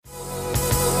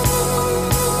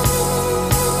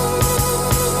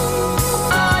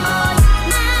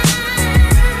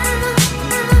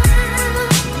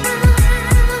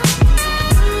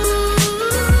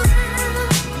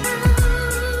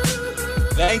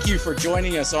Thank you for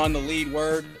joining us on The Lead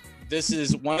Word. This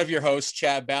is one of your hosts,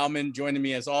 Chad Bauman. Joining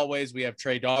me as always, we have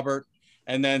Trey Daubert.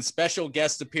 And then special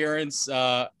guest appearance,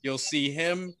 you'll see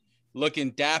him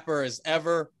looking dapper as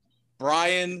ever.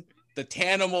 Bryan, the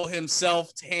Tanimal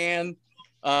himself, Tann.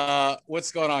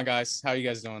 What's going on, guys? How you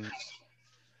guys doing?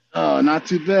 Oh, not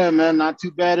too bad, man. Not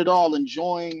too bad at all.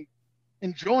 Enjoying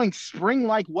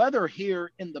spring-like weather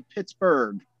here in the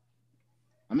Pittsburgh.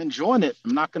 I'm enjoying it.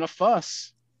 I'm not gonna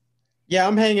fuss. Yeah,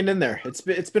 I'm hanging in there. It's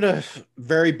been a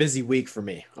very busy week for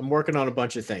me. I'm working on a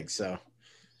bunch of things, so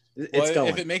it's going.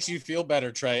 If it makes you feel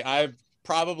better, Trey, I've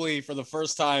probably for the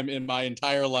first time in my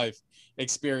entire life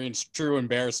experienced true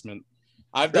embarrassment.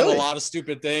 I've done a lot of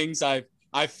stupid things. I've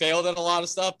failed at a lot of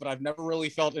stuff, but I've never really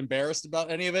felt embarrassed about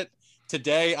any of it.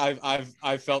 Today,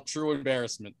 I've felt true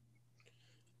embarrassment.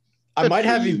 I might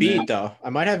have you beat, though. I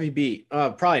might have you beat.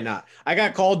 Probably not. I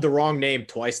got called the wrong name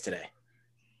twice today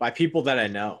by people that I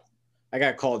know. I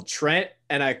got called Trent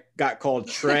and I got called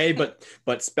Trey, but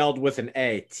spelled with an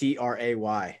A, Tray.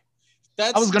 I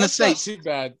was gonna say, not too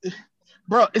bad,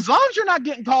 bro. As long as you're not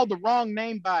getting called the wrong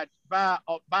name by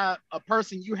a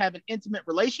person you have an intimate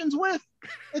relations with,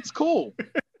 it's cool.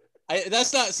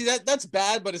 That's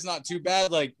bad, but it's not too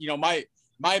bad. Like, you know, my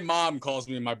mom calls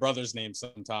me my brother's name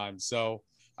sometimes. So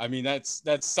I mean, that's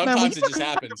sometimes it just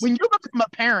happens. When you become a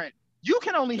parent, you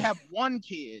can only have one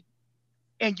kid.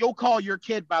 And you'll call your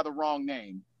kid by the wrong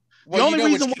name. The only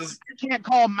reason why I can't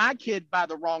call my kid by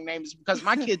the wrong name is because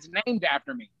my kid's named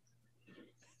after me.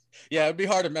 Yeah, it'd be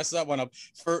hard to mess that one up.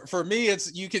 For me,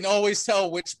 it's you can always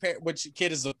tell which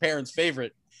kid is the parent's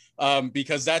favorite,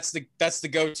 because that's the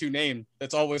go-to name.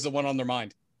 That's always the one on their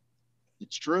mind.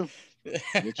 It's true.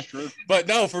 It's true. But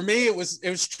no, for me, it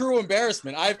was true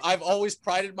embarrassment. I've always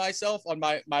prided myself on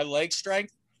my leg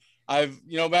strength.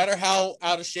 No matter how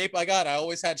out of shape I got, I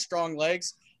always had strong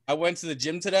legs. I went to the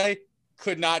gym today,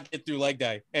 could not get through leg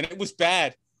day, and it was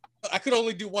bad. I could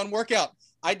only do one workout.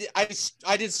 I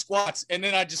did squats, and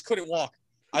then I just couldn't walk.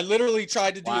 I literally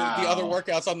tried to do the other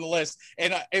workouts on the list,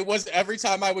 and it was every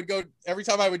time I would do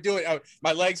it,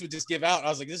 my legs would just give out. I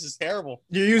was like, this is terrible.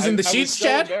 You're using the sheets,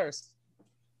 Chad?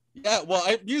 Yeah, well,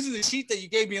 I'm using the sheet that you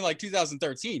gave me in like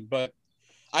 2013, but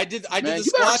I did the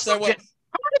squats.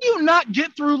 How did you not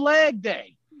get through leg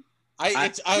day? I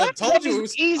told you it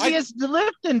was easiest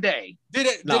lifting day.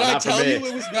 Did I tell you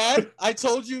it was bad? I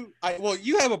told you. Well,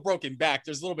 you have a broken back.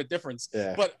 There's a little bit difference.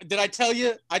 Yeah. But did I tell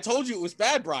you? I told you it was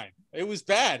bad, Bryan. It was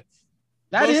bad.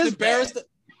 That Most is embarrassed. Bad.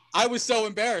 I was so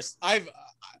embarrassed. I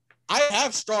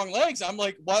have strong legs. I'm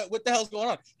like, what the hell's going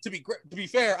on? To be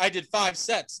fair, I did 5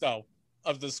 sets though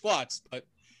of the squats, but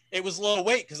it was low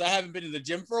weight because I haven't been in the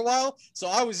gym for a while. So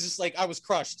I was just like, I was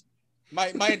crushed. My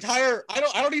entire I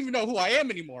don't even know who I am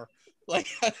anymore. Like,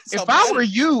 if I were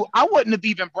you, I wouldn't have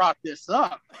even brought this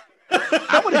up.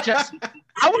 I would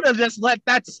have just let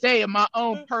that stay in my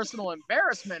own personal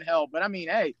embarrassment hell. But I mean,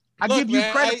 hey, give you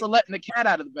credit for letting the cat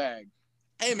out of the bag.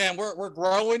 Hey man, we're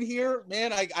growing here,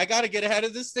 man. I got to get ahead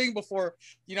of this thing before,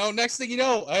 next thing you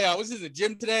know, I was in the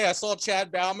gym today. I saw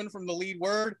Chad Bauman from The Lead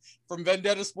Word from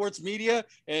Vendetta Sports Media,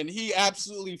 and he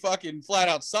absolutely fucking flat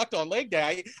out sucked on leg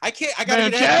day. I got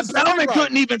to get ahead of this.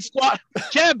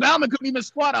 Chad Bauman couldn't even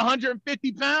squat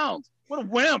 150 pounds. What a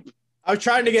wimp. I was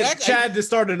trying to get Chad to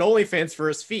start an OnlyFans for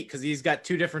his feet because he's got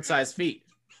 2 different size feet.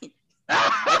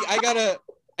 I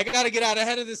gotta get out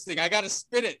ahead of this thing. I gotta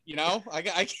spin it,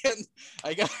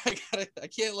 I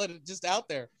can't let it just out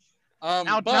there.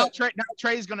 Now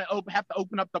Trey's gonna have to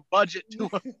open up the budget to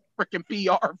a freaking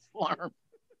PR firm.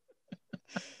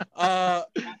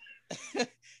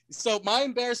 So my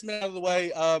embarrassment out of the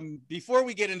way. Before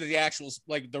we get into the actual,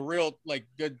 like the real, like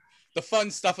good, the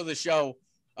fun stuff of the show,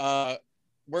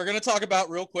 we're gonna talk about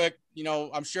real quick.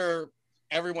 I'm sure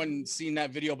everyone's seen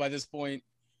that video by this point.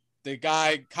 The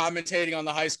guy commentating on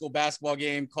the high school basketball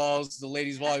game calls the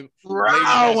ladies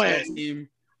basketball team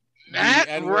Matt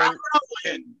Rowan.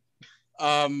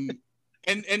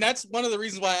 And that's one of the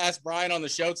reasons why I asked Bryan on the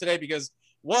show today, because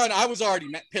one, I was already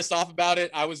pissed off about it.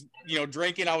 I was,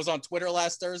 drinking. I was on Twitter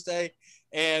last Thursday,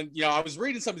 and I was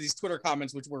reading some of these Twitter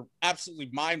comments, which were absolutely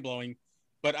mind blowing.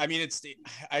 But I mean,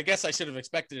 I guess I should have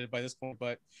expected it by this point.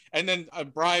 And then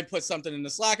Bryan put something in the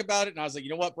Slack about it, and I was like,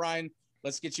 you know what, Bryan?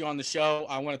 Let's get you on the show.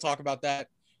 I want to talk about that.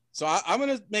 So I'm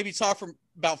going to maybe talk for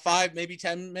about 5, maybe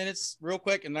 10 minutes real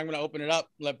quick. And I'm going to open it up,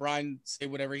 let Bryan say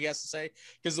whatever he has to say.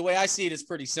 Because the way I see it is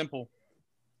pretty simple.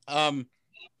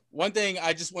 One thing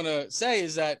I just want to say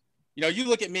is that, you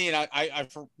look at me and I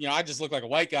just look like a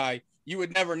white guy. You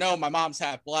would never know my mom's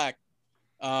half black.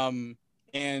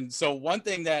 And so one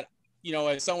thing that,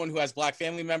 as someone who has black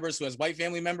family members, who has white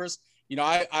family members,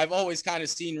 I've always kind of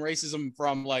seen racism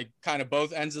from like kind of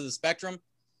both ends of the spectrum.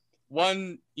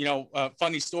 One,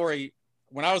 funny story,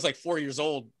 when I was like 4 years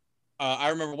old, I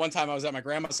remember one time I was at my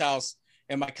grandma's house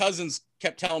and my cousins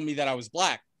kept telling me that I was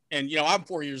black. And, I'm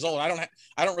 4 years old. I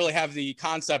don't really have the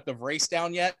concept of race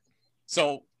down yet.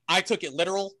 So I took it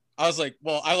literal. I was like,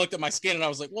 well, I looked at my skin and I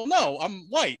was like, well, no, I'm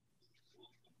white.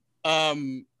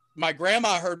 My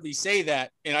grandma heard me say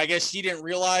that, and I guess she didn't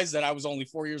realize that I was only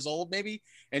 4 years old, maybe.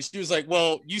 And she was like,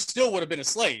 well, you still would have been a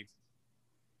slave.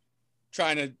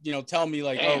 Trying to, tell me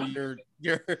like, damn. Oh,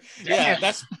 you're yeah,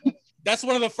 that's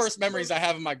one of the first memories I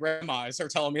have of my grandma is her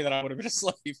telling me that I would have been a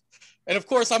slave. And of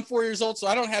course, I'm 4 years old, so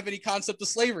I don't have any concept of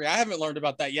slavery. I haven't learned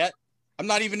about that yet. I'm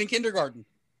not even in kindergarten.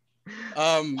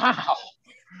 Wow.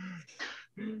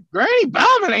 Granny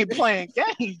Bauman ain't playing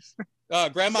games.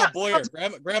 Grandma Boyer.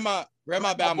 Grandma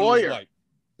Bauman was white.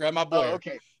 Grandma Boyer. Oh,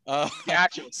 okay.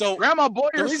 Gotcha. So Grandma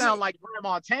Boyer sound like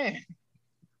Grandma Tann.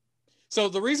 So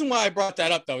the reason why I brought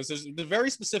that up, though, is the very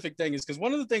specific thing is because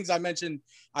one of the things I mentioned,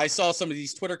 I saw some of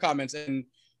these Twitter comments and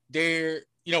they're,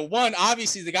 one,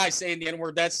 obviously the guy saying the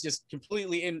N-word, that's just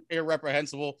completely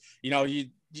irreprehensible. We'll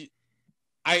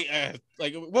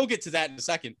get to that in a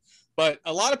second. But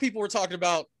a lot of people were talking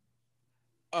about,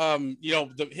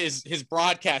 his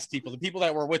broadcast people, the people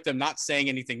that were with them, not saying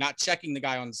anything, not checking the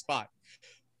guy on the spot.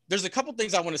 There's a couple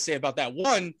things I want to say about that.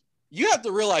 One, you have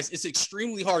to realize it's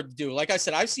extremely hard to do. Like I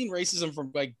said, I've seen racism from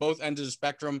like both ends of the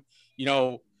spectrum.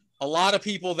 A lot of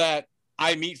people that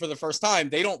I meet for the first time,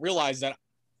 they don't realize that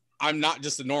I'm not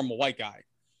just a normal white guy.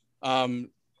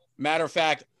 Matter of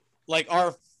fact, like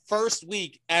our first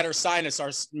week at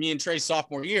Ursinus, me and Trey's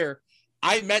sophomore year,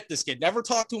 I met this kid, never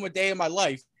talked to him a day in my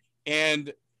life.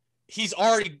 And he's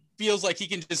already feels like he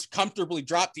can just comfortably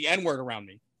drop the N-word around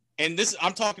me. And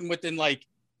I'm talking within like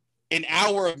an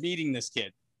hour of meeting this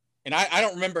kid. And I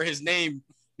don't remember his name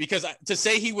because to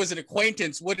say he was an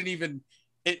acquaintance wouldn't even,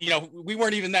 we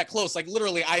weren't even that close. Like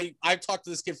literally, I've talked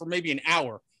to this kid for maybe an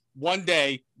hour, one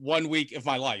day, 1 week of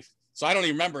my life. So I don't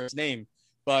even remember his name,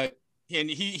 but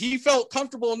he felt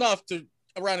comfortable enough to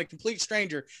around a complete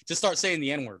stranger to start saying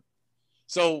the N-word.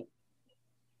 So,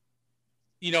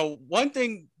 one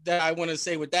thing that I want to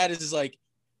say with that is like,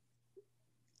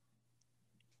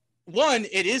 one,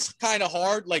 it is kind of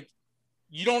hard. Like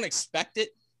you don't expect it.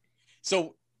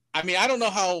 So, I mean, I don't know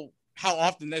how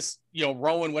often this,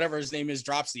 Rowan, whatever his name is,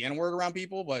 drops the N-word around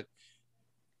people. But,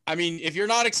 I mean, if you're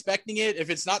not expecting it,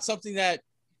 if it's not something that,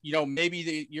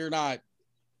 maybe you're not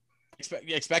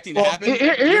expecting to happen.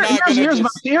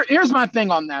 Here's my thing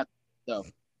on that, though.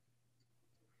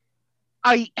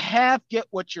 I half get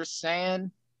what you're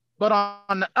saying. But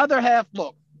on the other half,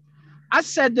 look, I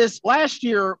said this last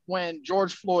year when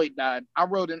George Floyd died. I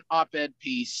wrote an op-ed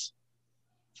piece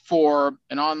for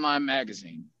an online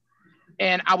magazine.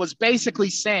 And I was basically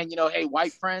saying, hey,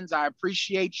 white friends, I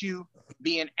appreciate you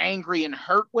being angry and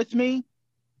hurt with me.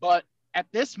 But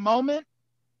at this moment,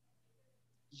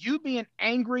 you being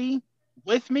angry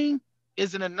with me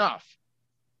isn't enough.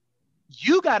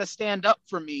 You got to stand up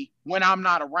for me when I'm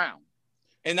not around.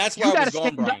 And that's where I was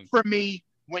going, Brian. You got to stand up for me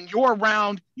when you're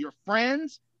around your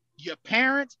friends, your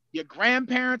parents, your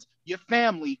grandparents, your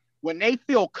family, when they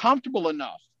feel comfortable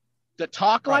enough to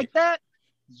talk like that,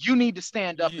 you need to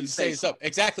stand up and say something.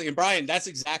 Exactly. And Brian, that's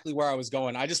exactly where I was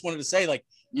going. I just wanted to say, like,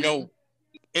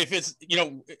 if it's,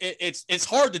 it's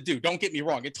hard to do. Don't get me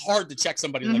wrong. It's hard to check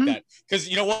somebody like that. Because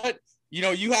you know what?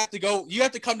 You have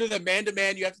to come to them man to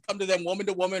man. You have to come to them woman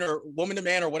to woman or woman to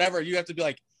man or whatever. You have to be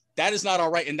like, that is not all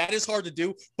right. And that is hard to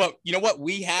do. But you know what?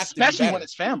 We have to be better. Especially when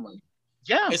it's family.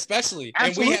 Yeah. Especially.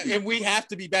 And we have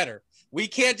to be better. We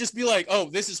can't just be like, oh,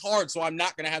 this is hard, so I'm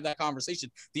not going to have that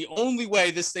conversation. The only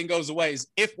way this thing goes away is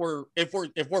if we're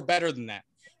better than that.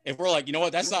 If we're like, you know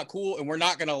what, that's not cool, and we're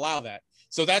not going to allow that.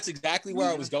 So that's exactly where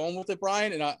I was going with it,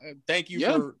 Brian. And thank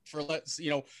you for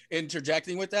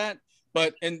interjecting with that.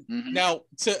 But now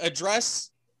to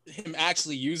address him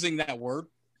actually using that word.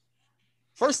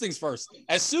 First things first.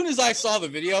 As soon as I saw the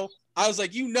video, I was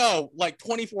like, like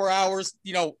 24 hours,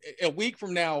 a week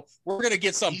from now, we're gonna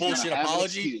get some bullshit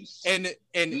apology. And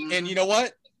you know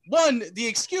what? One, the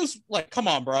excuse, like, come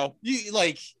on, bro. You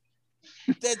like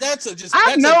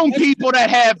I've known people that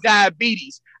have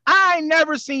diabetes. I ain't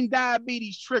never seen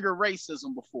diabetes trigger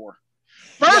racism before.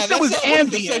 First it was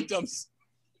Ambien.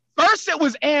 First it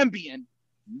was Ambien.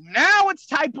 Now it's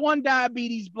type 1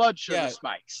 diabetes blood sugar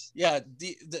spikes. Yeah,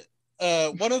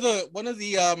 one of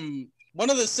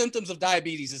the symptoms of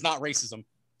diabetes is not racism.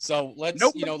 So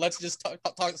let's just talk.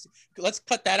 Let's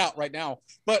cut that out right now.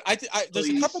 But there's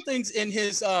a couple things in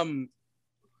his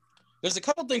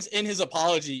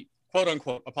apology, quote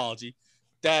unquote apology,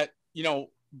 that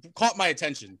caught my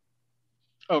attention.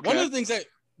 Okay. One of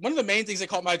the main things that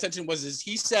caught my attention is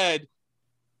he said,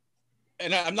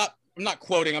 and I'm not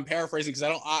quoting, I'm paraphrasing because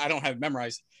I don't have it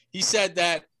memorized. He said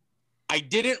that I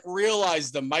didn't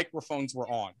realize the microphones were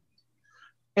on.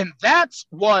 And that's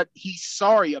what he's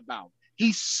sorry about.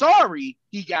 He's sorry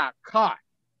he got caught.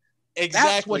 Exactly.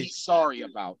 That's what he's sorry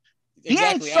about. Exactly. He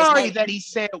ain't sorry that he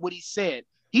said what he said.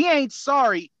 He ain't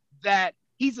sorry that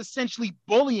he's essentially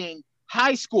bullying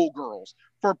high school girls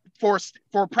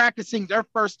for practicing their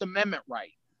First Amendment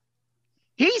right.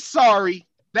 He's sorry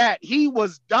that he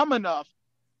was dumb enough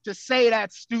to say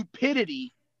that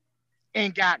stupidity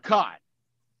and got caught.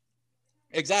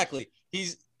 Exactly.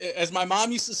 He's, as my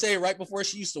mom used to say right before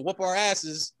she used to whoop our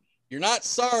asses, you're not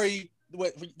sorry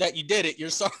that you did it. You're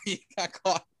sorry you got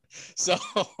caught. So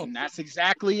and that's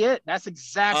exactly it. That's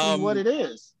exactly what it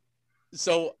is.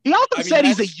 So he also said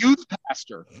he's a youth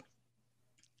pastor.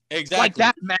 Exactly. Like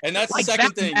that matters. And that's like the second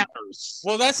that thing. Matters.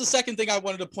 Well, that's the second thing I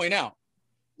wanted to point out.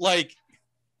 Like,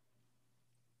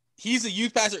 he's a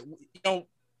youth pastor. You know,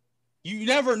 you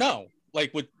never know,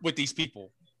 like with these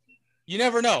people. You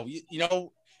never know. You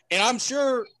know, and I'm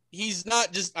sure he's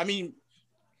not just, I mean,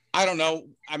 I don't know.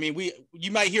 I mean,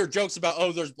 you might hear jokes about,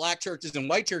 oh, there's black churches and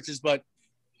white churches, but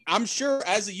I'm sure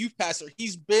as a youth pastor,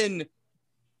 he's been,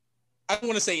 I don't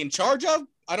want to say in charge of,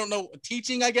 I don't know,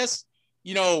 teaching, I guess,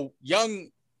 you know, young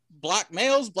black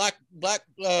males, young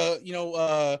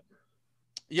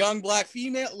black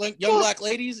female, young black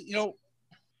ladies, you know.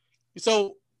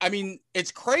 So, I mean,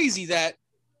 it's crazy that,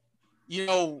 you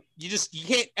know, you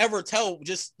can't ever tell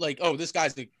just like, oh, this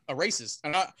guy's a racist.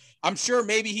 And I'm sure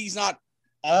maybe he's not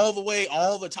all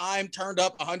the time turned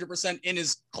up 100% in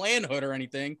his Klan hood or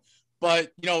anything.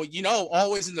 But, you know,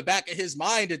 always in the back of his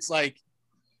mind, it's like,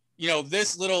 you know,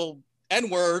 this little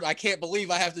N-word, I can't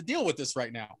believe I have to deal with this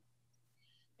right now.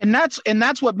 And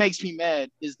that's what makes me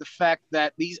mad is the fact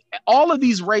that all of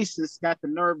these racists got the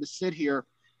nerve to sit here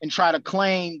and try to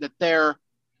claim that they're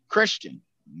Christian.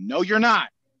 No, you're not.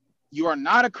 You are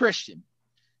not a Christian.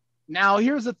 Now,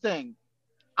 here's the thing.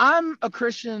 I'm a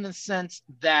Christian in the sense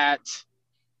that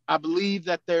I believe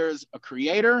that there's a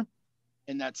creator,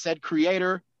 and that said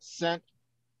creator sent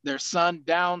their son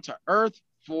down to earth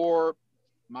for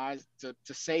to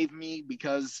save me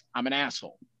because I'm an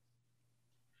asshole.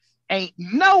 Ain't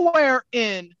nowhere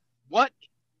in what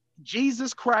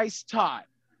Jesus Christ taught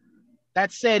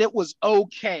that said it was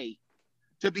okay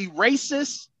to be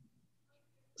racist,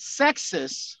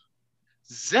 sexist,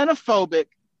 xenophobic,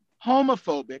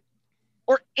 homophobic,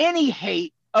 or any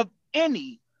hate of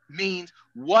any means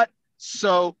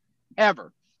whatsoever.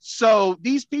 So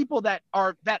these people that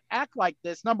act like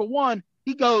this, number one,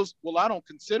 he goes, well, I don't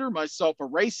consider myself a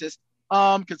racist.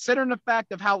 Considering the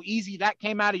fact of how easy that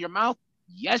came out of your mouth,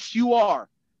 yes, you are.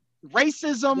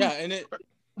 Racism. Yeah, and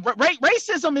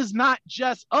racism is not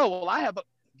just, oh, well,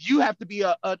 you have to be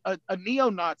a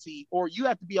neo-Nazi, or you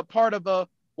have to be a part of a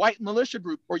white militia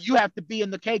group, or you have to be in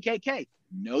the KKK.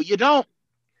 No, you don't.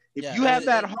 If you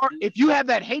have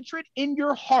that hatred in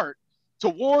your heart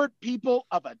toward people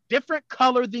of a different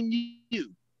color than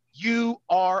you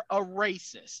are a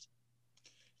racist.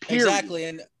 Period. Exactly.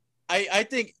 And I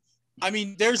think, I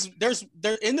mean, there's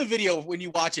in the video, when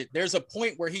you watch it, there's a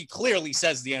point where he clearly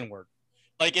says the N-word.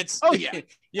 Like it's, oh yeah,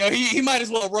 you know, he might as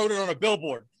well have wrote it on a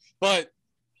billboard. But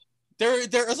there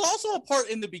is also a part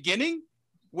in the beginning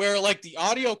where like the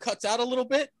audio cuts out a little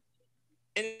bit,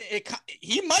 and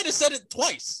he might have said it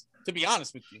twice, to be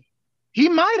honest with you. He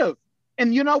might have.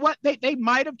 And you know what? They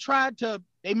might have tried to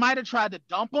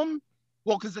dump him.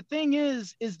 Well, because the thing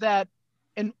is that,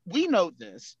 and we know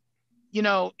this, you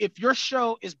know, if your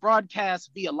show is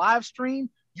broadcast via live stream,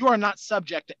 you are not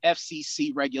subject to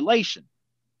FCC regulation.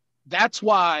 That's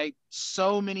why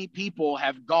so many people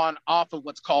have gone off of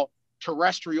what's called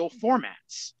terrestrial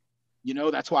formats. You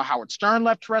know, that's why Howard Stern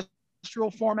left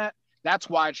terrestrial format. That's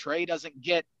why Trey doesn't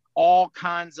get all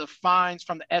kinds of fines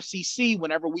from the FCC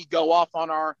whenever we go off on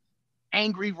our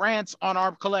angry rants on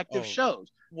our collective shows.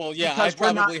 Well, yeah, I'd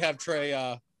probably have Trey.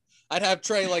 I'd have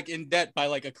Trey like in debt by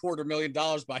like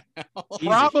 $250,000 by now.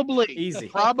 Probably, easy.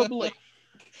 Probably.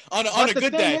 on a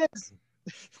good day.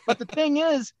 But the thing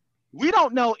is, we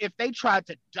don't know if they tried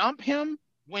to dump him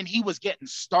when he was getting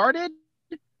started,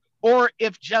 or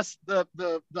if just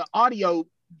the audio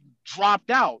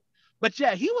dropped out. But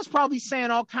yeah, he was probably saying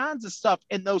all kinds of stuff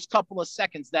in those couple of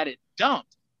seconds that it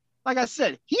dumped. Like I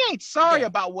said, he ain't sorry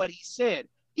about what he said.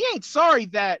 He ain't sorry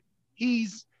that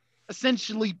he's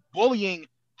essentially bullying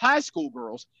high school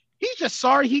girls. He's just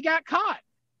sorry he got caught,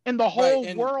 and the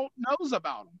whole world knows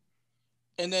about him.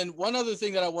 And then one other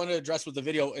thing that I wanted to address with the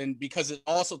video, and because it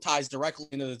also ties directly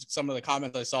into some of the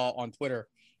comments I saw on Twitter,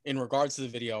 in regards to the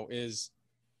video is,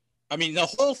 I mean, the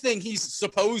whole thing he's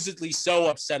supposedly so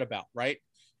upset about, right?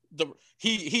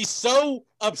 He's so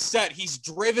upset, he's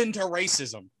driven to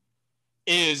racism,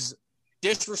 is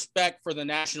disrespect for the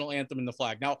national anthem and the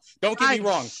flag. Now, don't get me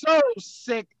wrong. I'm so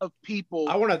sick of people.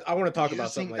 I want to talk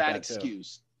about something like that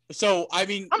excuse. too. So, I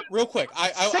mean, real quick,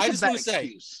 I just want to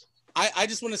say, I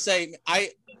just want to say,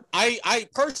 I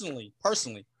personally,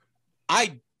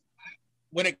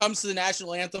 when it comes to the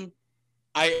national anthem,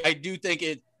 I do think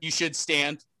you should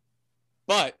stand,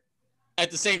 but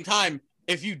at the same time,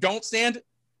 if you don't stand,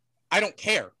 I don't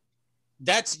care.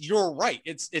 That's your right.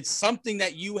 It's something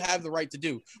that you have the right to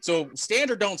do. So stand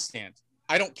or don't stand.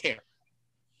 I don't care.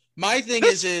 My thing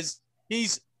is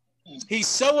he's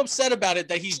so upset about it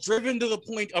that he's driven to the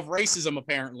point of racism,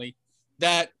 apparently,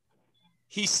 that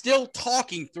he's still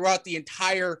talking throughout the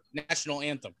entire national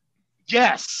anthem.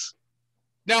 Yes.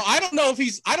 Now, I don't know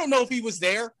if he was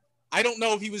there. I don't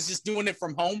know if he was just doing it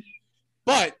from home.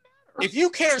 But if you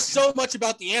care so much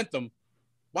about the anthem,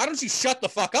 why don't you shut the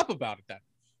fuck up about it then?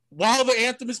 While the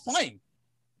anthem is playing.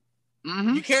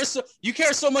 Mm-hmm. You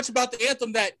care so much about the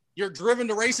anthem that you're driven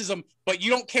to racism, but you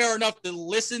don't care enough to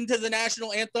listen to the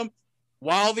national anthem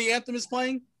while the anthem is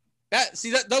playing.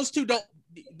 Those two don't.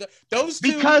 Those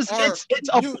two because it's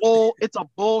a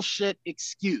bullshit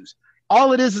excuse.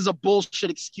 All it is a bullshit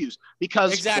excuse.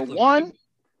 Because for one,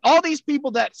 all these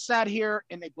people that sat here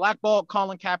and they blackballed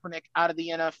Colin Kaepernick out of the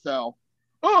NFL.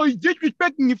 Oh, he's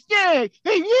disrespecting the flag.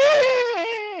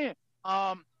 Hey,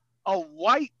 yeah. A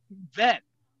white vet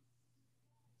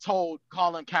told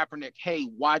Colin Kaepernick, hey,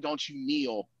 why don't you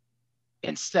kneel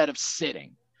instead of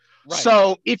sitting? Right.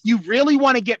 So if you really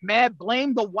want to get mad,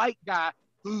 blame the white guy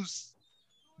who's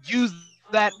used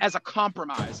that as a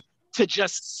compromise to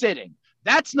just sitting.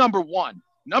 That's number one.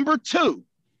 Number two,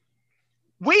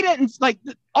 we didn't like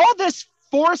all this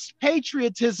forced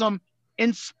patriotism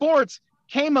in sports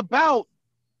came about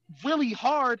really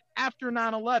hard after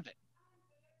 9/11.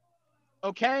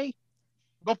 Okay?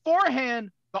 Beforehand,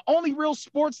 the only real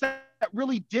sports that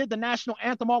really did the national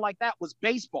anthem all like that was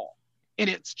baseball in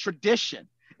its tradition.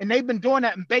 And they've been doing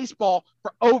that in baseball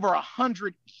for over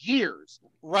 100 years.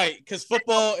 Right, because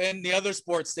football and the other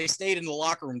sports, they stayed in the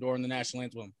locker room during the national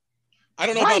anthem. I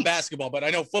don't know about basketball, but I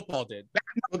know football did.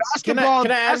 Can I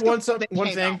add one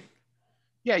thing?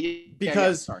 Yeah,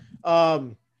 because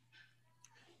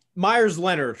Myers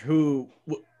Leonard, who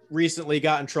recently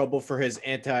got in trouble for his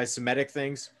anti-Semitic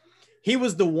things, he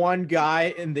was the one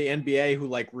guy in the NBA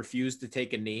who refused to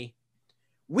take a knee.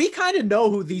 We kind of know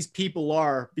who these people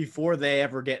are before they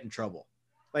ever get in trouble.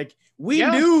 We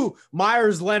knew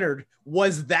Myers Leonard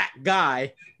was that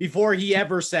guy before he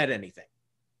ever said anything.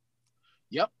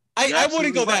 Yep. I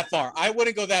wouldn't go that far. I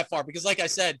wouldn't go that far because, like I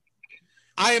said,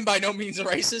 I am by no means a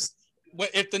racist.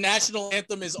 If the national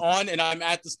anthem is on and I'm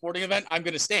at the sporting event, I'm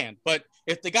going to stand. But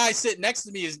if the guy sitting next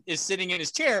to me is sitting in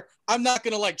his chair, I'm not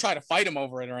going to try to fight him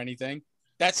over it or anything.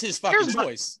 That's his fucking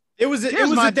choice. It was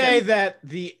a day that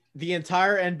the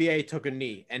entire NBA took a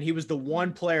knee, and he was the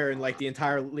one player in the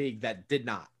entire league that did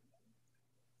not.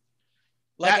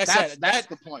 That's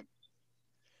the point.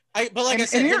 But I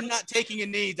said, him not taking a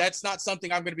knee, that's not something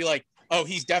I'm going to be like, oh,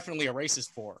 he's definitely a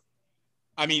racist for.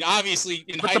 I mean, obviously,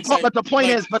 in hindsight. But the point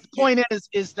is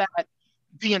that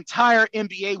the entire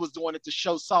NBA was doing it to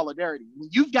show solidarity. When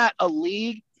you've got a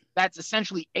league that's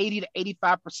essentially 80 to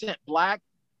 85% black,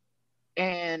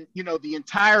 and the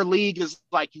entire league is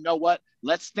like, you know what?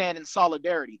 Let's stand in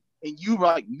solidarity. And you were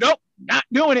like, nope, not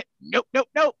doing it. Nope.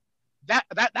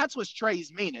 That's what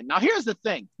Trey's meaning. Now, here's the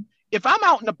thing: if I'm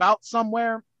out and about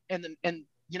somewhere, and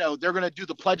they're gonna do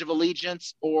the Pledge of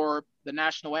Allegiance or the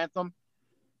national anthem,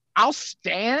 I'll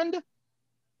stand,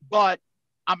 but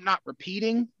I'm not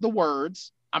repeating the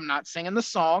words. I'm not singing the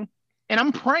song, and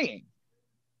I'm praying.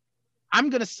 I'm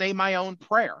going to say my own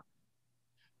prayer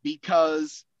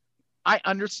because I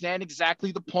understand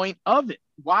exactly the point of it.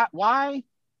 Why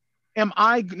am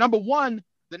I, number one,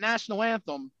 the national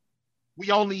anthem,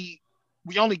 we only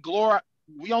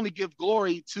give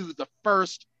glory to the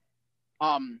first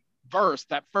verse,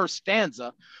 that first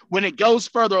stanza. When it goes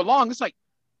further along, it's like,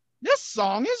 this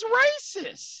song is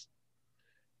racist,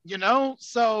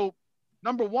 So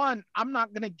number one, I'm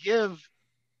not going to give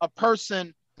a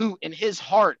person who in his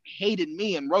heart hated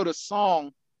me and wrote a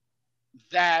song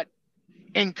that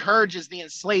encourages the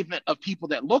enslavement of people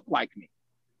that look like me.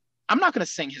 I'm not going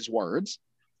to sing his words.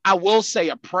 I will say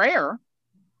a prayer.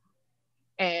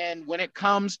 And when it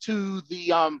comes to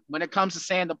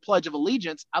saying the Pledge of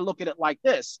Allegiance, I look at it like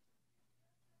this.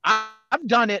 I've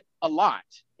done it a lot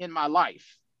in my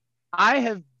life. I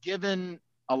have given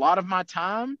a lot of my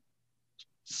time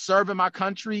serving my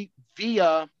country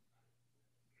via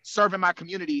serving my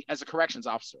community as a corrections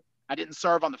officer. I didn't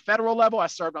serve on the federal level. I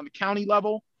served on the county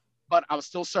level, but I was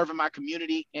still serving my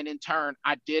community. And in turn,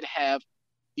 I did have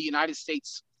the United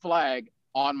States flag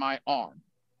on my arm.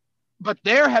 But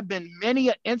there have been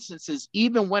many instances,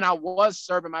 even when I was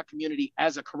serving my community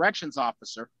as a corrections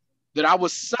officer, that I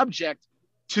was subject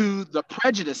to the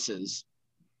prejudices.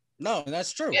 No,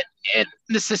 that's true. And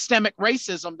the systemic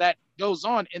racism that goes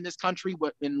on in this country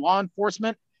in law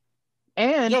enforcement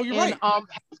and in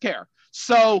healthcare.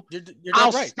 So you're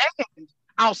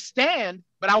I'll stand,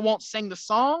 but I won't sing the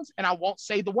songs and I won't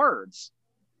say the words.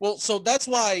 Well, so that's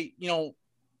why,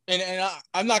 and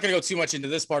I'm not going to go too much into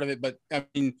this part of it, but I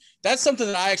mean, that's something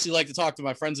that I actually like to talk to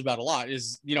my friends about a lot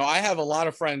is, I have a lot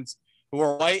of friends who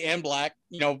are white and black,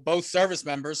 both service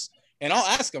members. And I'll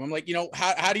ask them, I'm like,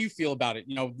 how do you feel about it?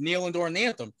 Kneeling during the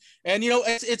anthem. And,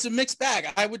 it's a mixed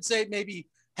bag. I would say maybe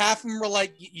half of them were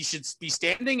like, you should be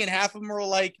standing. And half of them were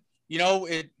like,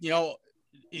 if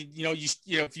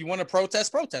you want to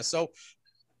protest. So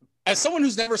as someone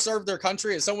who's never served their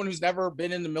country, as someone who's never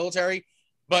been in the military,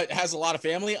 but has a lot of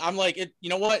family, I'm like,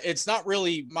 it's not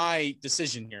really my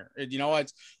decision here.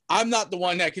 I'm not the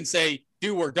one that can say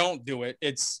do or don't do it.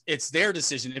 It's their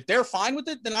decision. If they're fine with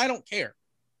it, then I don't care.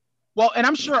 Well, and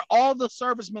I'm sure all the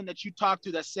servicemen that you talk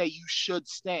to that say you should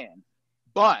stand,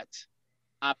 but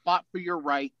I fought for your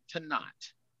right to not.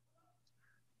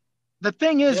 The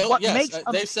thing is,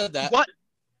 they've said that.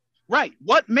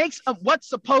 What's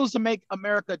supposed to make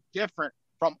America different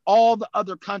from all the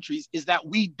other countries is that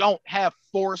we don't have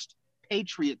forced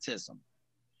patriotism.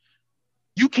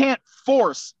 You can't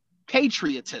force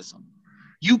patriotism.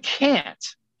 You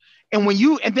can't. And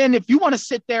then if you want to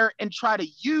sit there and try to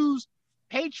use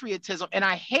patriotism, and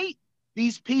I hate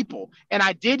these people, and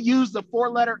I did use the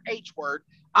 4-letter H word.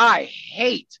 I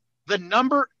hate the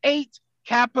number 8,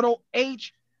 capital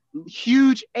H,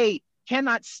 huge 8.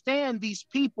 Cannot stand these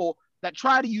people that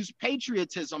try to use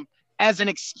patriotism as an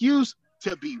excuse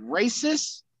to be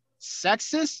racist,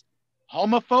 sexist,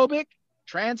 homophobic,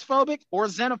 transphobic, or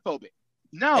xenophobic.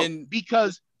 No,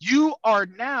 because you are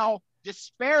now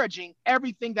disparaging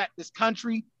everything that this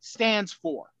country stands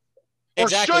for.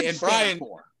 Exactly. And Bryan,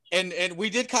 and we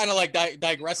did kind of like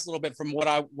digress a little bit from one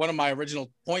of my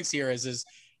original points here is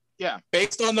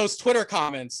based on those Twitter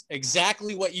comments,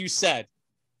 exactly what you said,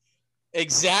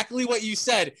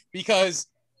 because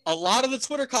a lot of the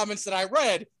Twitter comments that I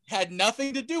read had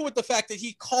nothing to do with the fact that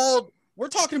we're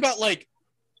talking about like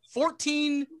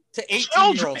 14 to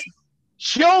 18 year olds.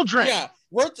 Children. Yeah.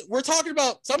 We're talking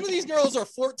about some of these girls are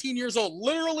 14 years old,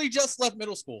 literally just left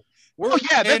middle school. They're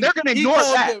going to ignore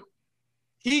that.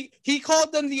 He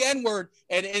called them the N-word,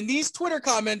 and in these Twitter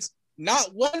comments,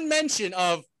 not one mention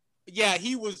of,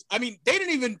 he was. I mean, they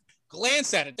didn't even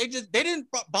glance at it. They didn't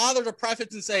bother to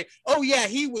preface and say, oh yeah,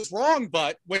 he was wrong,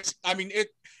 but which I mean, it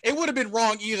would have been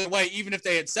wrong either way, even if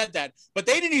they had said that. But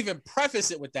they didn't even preface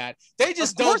it with that. They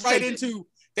just dove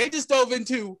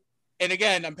into, and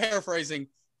again, I'm paraphrasing.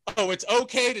 Oh, it's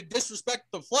okay to disrespect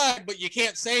the flag, but you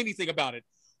can't say anything about it.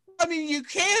 I mean, you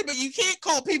can, but you can't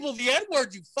call people the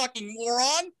N-word, you fucking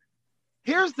moron.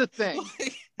 Here's the thing.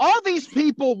 All these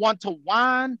people want to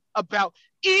whine about,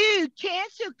 ew,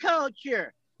 cancel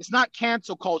culture. It's not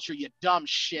cancel culture, you dumb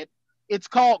shit. It's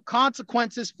called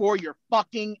consequences for your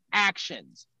fucking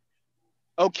actions.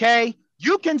 Okay?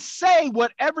 You can say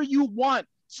whatever you want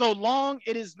so long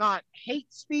it is not hate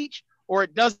speech or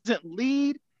it doesn't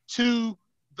lead to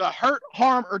the hurt,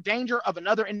 harm, or danger of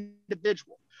another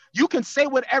individual. You can say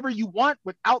whatever you want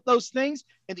without those things,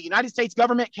 and the United States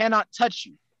government cannot touch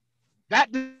you.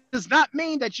 That does not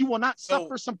mean that you will not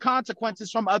suffer some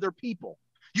consequences from other people.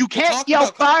 You can't yell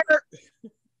fire.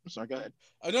 I'm sorry, go ahead.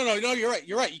 No, you're right.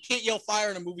 You're right. You can't yell fire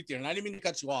in a movie theater, and I didn't mean to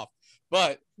cut you off.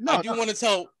 But I want to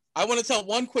tell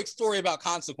one quick story about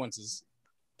consequences.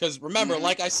 Because remember,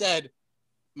 like I said,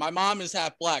 my mom is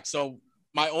half black. So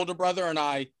my older brother and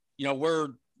I,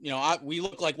 we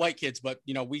look like white kids, but,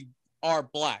 we are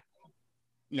black,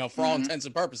 for all intents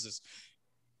and purposes.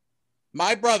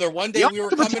 My brother, one day we were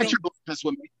coming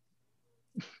with me.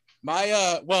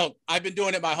 I've been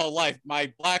doing it my whole life.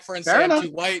 My black friends say I'm too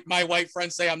white. My white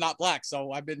friends say I'm not black.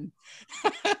 So I've been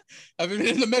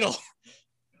in the middle.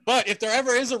 But if there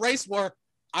ever is a race war,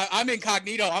 I'm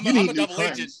incognito. I'm a double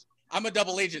agent. I'm a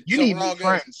double agent. You need new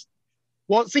friends.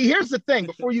 Well, see, here's the thing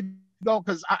before you go,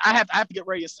 because I have to get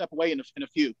ready to step away in a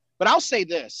few. But I'll say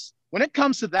this. When it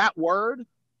comes to that word,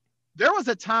 there was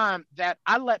a time that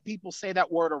I let people say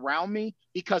that word around me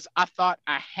because I thought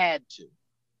I had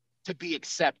to be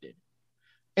accepted.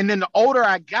 And then the older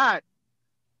I got,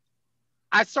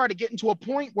 I started getting to a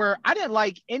point where I didn't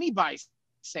like anybody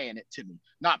saying it to me.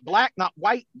 Not black, not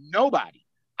white, nobody.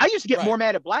 I used to get more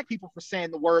mad at black people for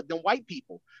saying the word than white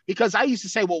people because I used to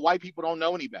say, well, white people don't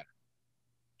know any better.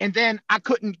 And then I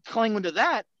couldn't cling to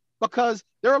that because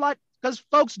because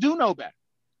folks do know better.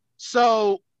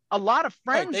 So a lot of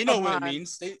friends, they know what it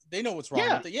means. They know what's wrong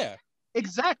with it. Yeah,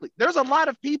 exactly. There's a lot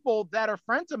of people that are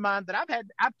friends of mine that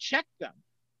I've checked them.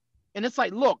 And it's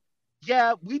like, look,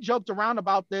 yeah, we joked around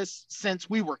about this since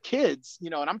we were kids,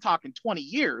 and I'm talking 20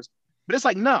 years, but it's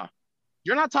like, no,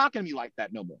 you're not talking to me like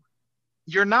that no more.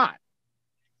 You're not.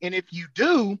 And if you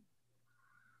do,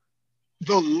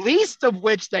 the least of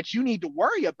which that you need to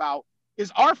worry about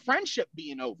is our friendship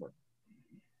being over,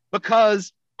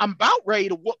 because I'm about ready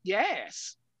to whoop your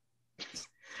ass.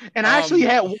 And I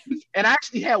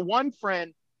actually had one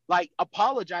friend like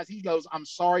apologize. He goes, I'm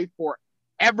sorry for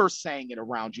ever saying it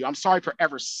around you. I'm sorry for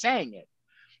ever saying it.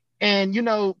 And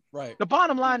the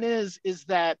bottom line is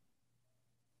that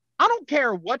I don't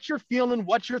care what you're feeling,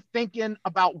 what you're thinking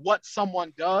about what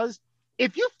someone does.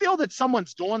 If you feel that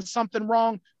someone's doing something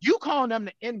wrong, you calling them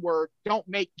the N-word don't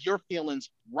make your feelings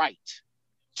right.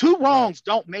 Two wrongs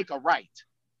don't make a right.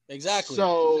 Exactly.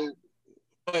 So,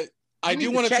 but I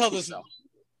do want to tell this.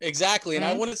 Exactly. And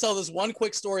Mm-hmm. I want to tell this one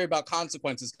quick story about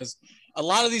consequences, because a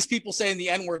lot of these people saying the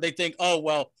N-word, they think, oh,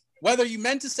 well, whether you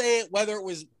meant to say it, whether it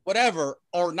was whatever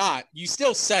or not, you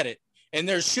still said it. And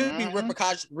there should be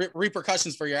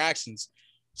repercussions for your actions.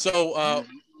 So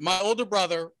my older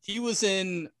brother, he was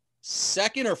in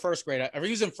second or first grade. He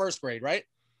was in first grade, right?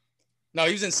 No,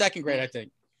 he was in second grade, I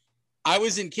think. I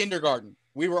was in kindergarten.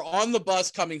 We were on the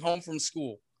bus coming home from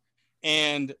school,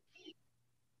 and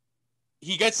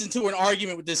he gets into an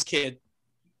argument with this kid,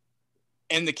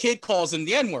 and the kid calls him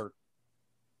the N-word.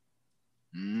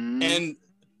 And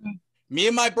me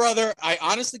and my brother, I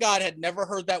honest to God had never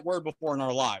heard that word before in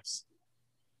our lives,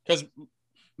 because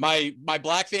my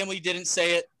black family didn't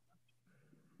say it.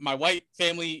 My white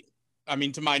family, I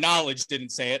mean, to my knowledge, didn't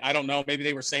say it. I don't know. Maybe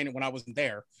they were saying it when I wasn't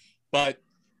there. But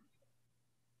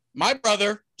my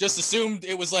brother just assumed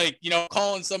it was like,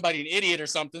 calling somebody an idiot or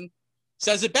something,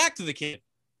 says it back to the kid.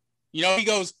 He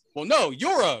goes, well, no,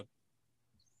 you're a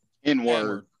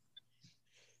N-word.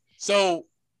 So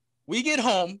we get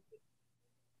home,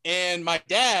 and my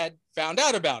dad found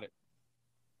out about it.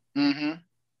 Mm-hmm.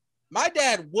 My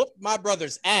dad whooped my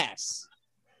brother's ass.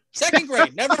 Second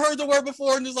grade, never heard the word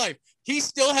before in his life. He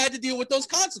still had to deal with those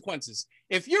consequences.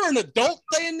 If you're an adult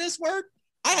saying this word,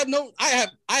 I have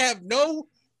no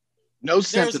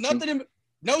sympathy.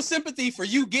 No sympathy for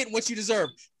you getting what you deserve.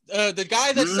 The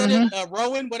guy that said it,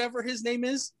 Rowan, whatever his name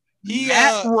is,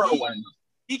 Matt Rowan.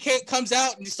 He comes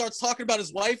out and he starts talking about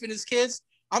his wife and his kids.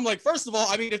 I'm like, first of all,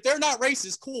 I mean, if they're not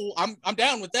racist, cool. I'm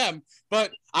down with them.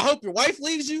 But I hope your wife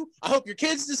leaves you. I hope your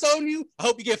kids disown you. I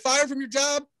hope you get fired from your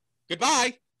job.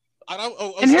 Goodbye.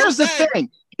 And here's the thing.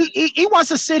 He wants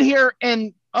to sit here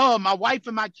and, my wife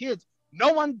and my kids.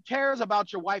 No one cares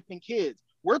about your wife and kids.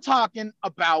 We're talking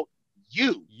about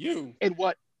you and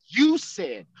what you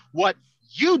said, what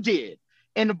you did.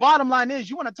 And the bottom line is,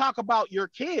 you want to talk about your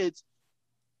kids,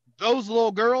 those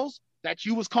little girls that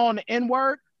you was calling the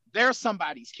N-word, they're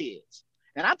somebody's kids.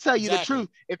 And I tell you the truth,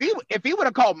 if he would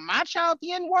have called my child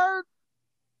the N-word,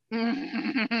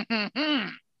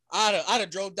 I'd have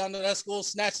drove down to that school,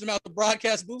 snatched him out the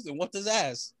broadcast booth, and whooped his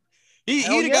ass. He'd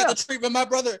have got the treatment my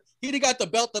brother. He'd have got the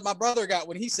belt that my brother got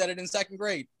when he said it in second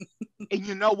grade. And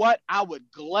you know what? I would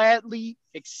gladly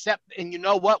accept. And you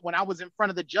know what? When I was in front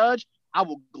of the judge, I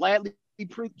will gladly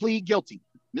plead guilty.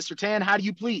 Mr. Tann, how do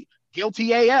you plead?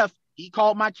 Guilty AF. He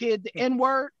called my kid the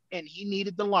N-word, and he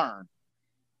needed to learn.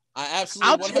 I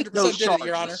absolutely 100% did it,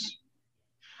 Your Honor.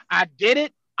 I did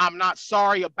it. I'm not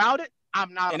sorry about it.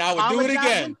 I'm not. And I would do it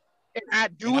again. And I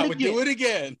would do it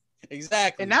again.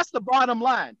 Exactly. And that's the bottom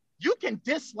line. You can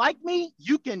dislike me.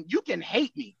 You can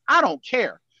hate me. I don't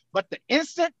care. But the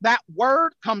instant that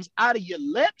word comes out of your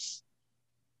lips,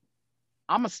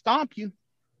 I'm going to stomp you.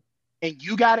 And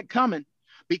you got it coming,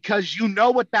 because you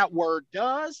know what that word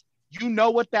does. You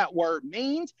know what that word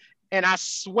means. And I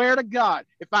swear to God,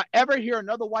 if I ever hear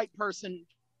another white person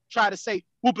try to say,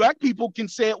 well, black people can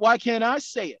say it, why can't I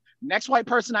say it? Next white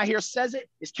person I hear says it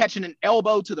is catching an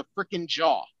elbow to the freaking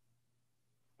jaw.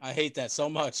 I hate that so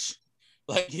much.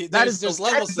 Like, there's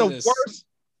levels to this.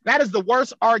 That is the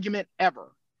worst argument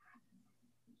ever.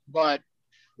 But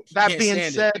that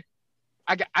being said,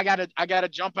 I gotta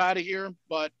jump out of here.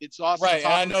 But it's awesome. Right,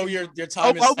 I know your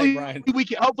time is tight, Brian.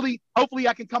 Hopefully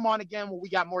I can come on again when we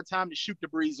got more time to shoot the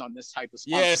breeze on this type of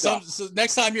stuff. Yeah, so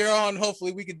next time you're on,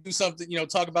 hopefully we could do something,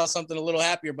 talk about something a little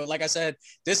happier. But like I said,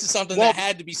 this is something that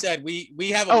had to be said. We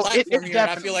have a platform here,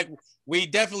 and I feel like we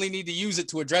definitely need to use it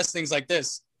to address things like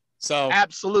this. So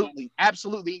absolutely.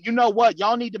 You know what?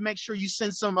 Y'all need to make sure you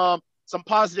send some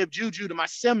positive juju to my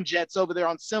sim jets over there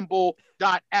on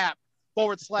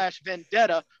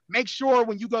symbol.app/vendetta. Make sure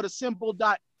when you go to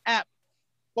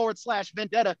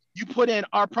symbol.app/vendetta, you put in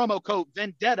our promo code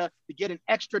vendetta to get an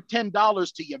extra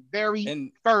 $10 to your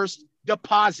very first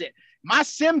deposit. My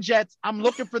sim jets, I'm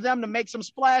looking for them to make some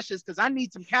splashes because I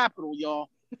need some capital, y'all.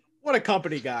 What a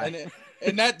company guy.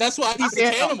 And that's why he's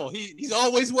a animal. He's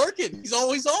always working. He's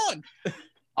always on.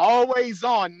 Always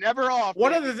on, never off.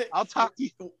 One of the things I'll talk to you.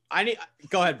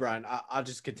 Go ahead, Brian. I'll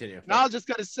just continue. No, I was just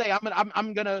gonna say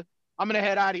I'm gonna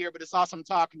head out of here, but it's awesome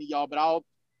talking to y'all. But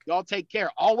y'all take care.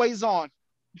 Always on.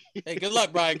 Hey, good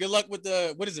luck, Brian. Good luck with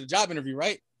the what is it, a job interview,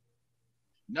 right?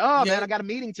 No, man, I got a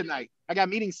meeting tonight. I got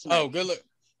meetings tonight. Oh, good luck.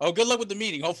 Oh, good luck with the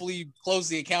meeting. Hopefully you close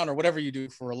the account or whatever you do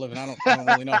for a living. I don't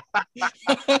really know.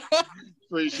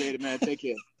 Appreciate it, man. Take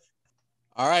care.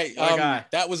 All right.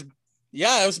 It was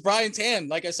Bryan Tann.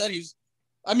 Like I said,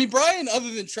 Brian,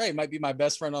 other than Trey, might be my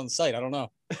best friend on the site. I don't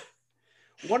know.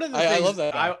 One of the things I love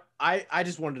that guy. I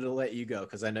just wanted to let you go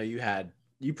because I know you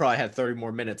probably had 30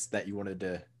 more minutes that you wanted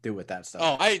to do with that stuff.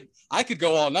 Oh, I could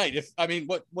go all night.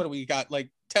 What do we got? Like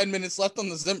 10 minutes left on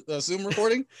the Zoom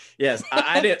recording? Yes,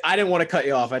 I didn't want to cut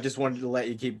you off. I just wanted to let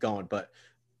you keep going. But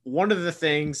one of the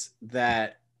things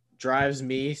that drives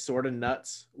me sort of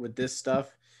nuts with this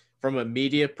stuff from a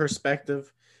media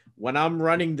perspective, when I'm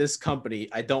running this company,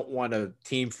 I don't want a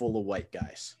team full of white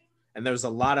guys. And there's a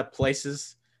lot of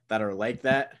places that are like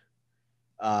that.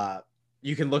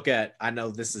 You can look at, I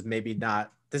know this is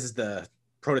the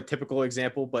prototypical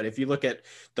example, but if you look at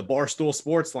the Barstool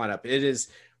Sports lineup, it is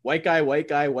white guy, white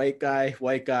guy, white guy,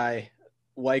 white guy,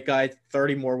 white guy,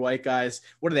 30 more white guys.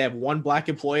 What do they have? One black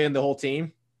employee in the whole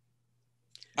team?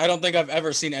 I don't think I've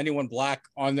ever seen anyone black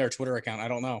on their Twitter account. I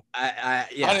don't know.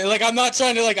 Yeah. I'm not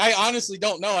trying to I honestly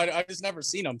don't know. I just never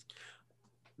seen them.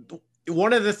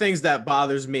 One of the things that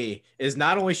bothers me is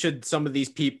not only should some of these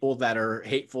people that are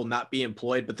hateful not be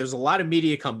employed, but there's a lot of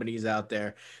media companies out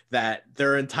there that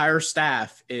their entire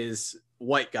staff is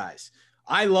white guys.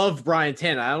 I love Bryan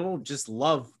Tann. I don't just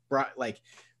love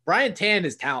Bryan Tann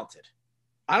is talented.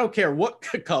 I don't care what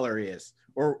color he is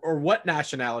or what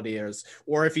nationality he is,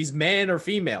 or if he's man or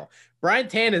female. Bryan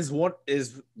Tann is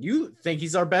you think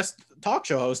he's our best talk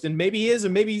show host, and maybe he is,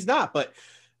 and maybe he's not, but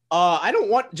I don't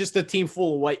want just a team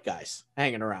full of white guys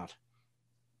hanging around.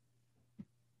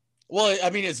 Well,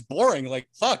 it's boring. Like,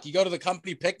 fuck, you go to the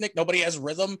company picnic, nobody has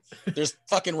rhythm. There's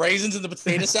fucking raisins in the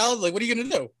potato salad. Like, what are you going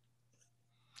to do?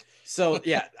 So,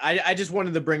 yeah, I just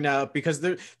wanted to bring that up because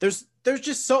there's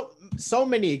just so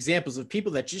many examples of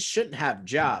people that just shouldn't have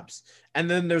jobs. And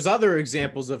then there's other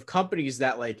examples of companies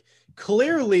that, like,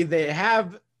 clearly they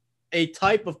have a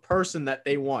type of person that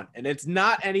they want, and it's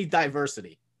not any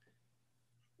diversity.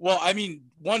 Well,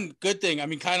 one good thing,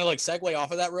 kind of like segue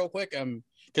off of that real quick,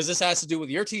 because this has to do with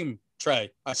your team,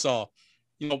 Trey. I saw,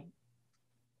 LeBron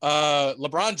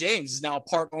James is now a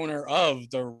part owner of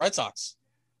the Red Sox.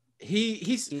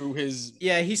 He's through his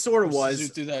he sort of was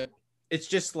through that. It's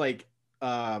just like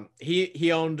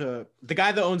he owned the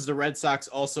guy that owns the Red Sox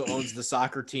also owns the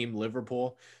soccer team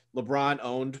Liverpool. LeBron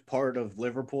owned part of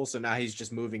Liverpool, so now he's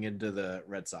just moving into the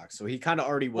Red Sox. So he kind of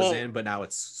already was in, but now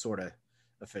it's sort of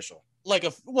official.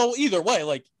 Either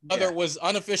way, whether it was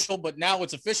unofficial, but now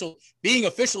it's official. Being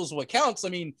official is what counts.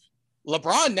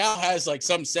 LeBron now has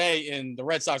some say in the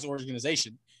Red Sox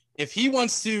organization. If he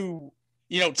wants to,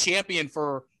 champion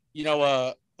for,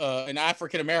 an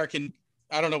African-American,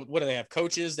 I don't know, what do they have?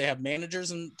 Coaches, they have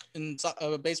managers in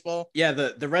baseball. Yeah.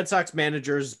 The Red Sox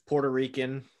manager is Puerto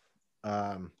Rican.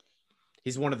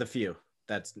 He's one of the few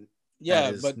that's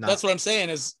what I'm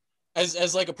saying is,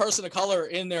 as a person of color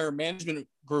in their management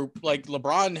group,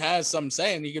 LeBron has some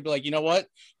say, and he could be like, you know what,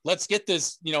 let's get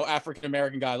this,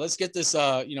 African-American guy. Let's get this,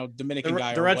 Dominican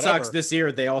guy. The Red Sox this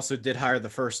year, they also did hire the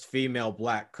first female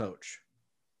black coach.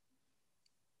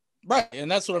 Right. And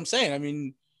that's what I'm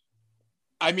saying.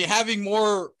 Having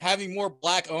more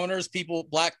black owners,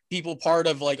 black people part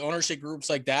of ownership groups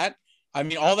like that.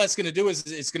 All that's going to do is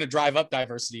it's going to drive up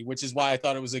diversity, which is why I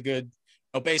thought it was a good,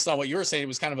 based on what you were saying, it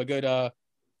was kind of a good,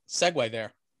 segue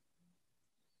there.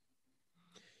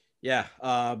 Yeah,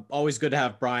 always good to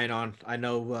have Brian on. I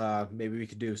know maybe we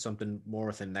could do something more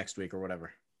with him next week or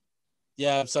whatever.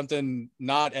 Yeah, something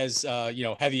not as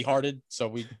heavy-hearted.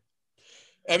 So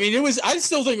I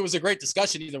still think it was a great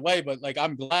discussion either way, but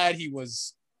I'm glad he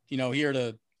was here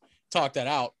to talk that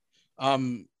out.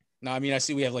 Now I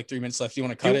see we have 3 minutes left. Do you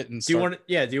want to cut it and start?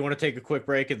 Do you want to take a quick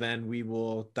break and then we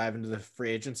will dive into the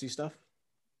free agency stuff?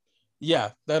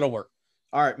 Yeah, that'll work.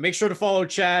 All right, make sure to follow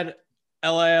Chad,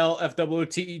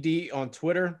 LILFWTED on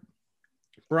Twitter.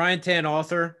 Bryan Tann,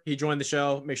 author. He joined the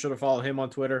show. Make sure to follow him on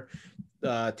Twitter.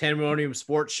 Tandemonium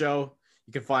Sports Show.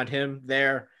 You can find him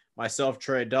there. Myself,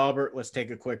 Trey Dalbert. Let's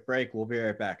take a quick break. We'll be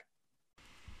right back.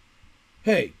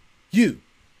 Hey, you.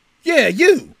 Yeah,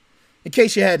 you. In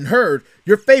case you hadn't heard,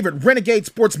 your favorite Renegade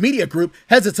Sports Media Group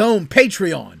has its own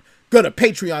Patreon. Go to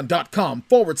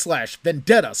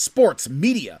patreon.com/Vendetta Sports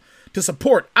Media to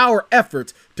support our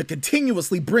efforts to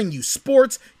continuously bring you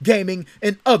sports, gaming,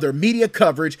 and other media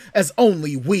coverage as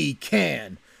only we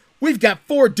can. We've got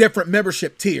 4 different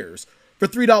membership tiers. For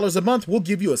 $3 a month, we'll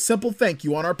give you a simple thank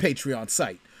you on our Patreon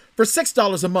site. For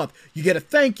 $6 a month, you get a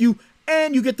thank you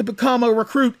and you get to become a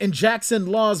recruit in Jackson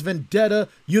Law's Vendetta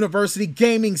University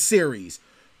Gaming Series.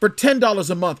 For $10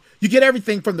 a month, you get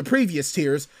everything from the previous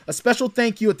tiers, a special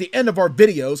thank you at the end of our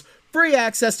videos, free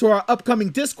access to our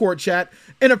upcoming Discord chat,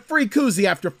 and a free koozie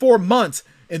after 4 months.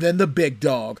 And then the big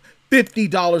dog,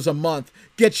 $50 a month,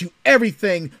 gets you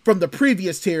everything from the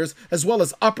previous tiers, as well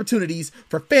as opportunities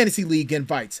for Fantasy League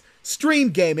invites,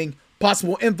 stream gaming,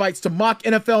 possible invites to mock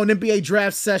NFL and NBA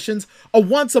draft sessions, a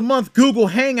once-a-month Google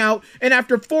Hangout, and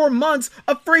after 4 months,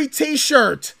 a free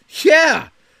t-shirt. Yeah!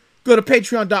 Go to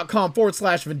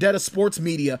patreon.com/Vendetta Sports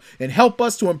Media and help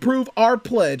us to improve our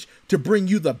pledge to bring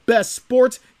you the best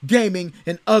sports, gaming,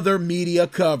 and other media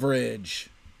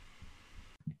coverage.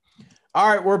 All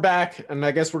right, we're back, and I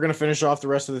guess we're going to finish off the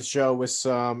rest of the show with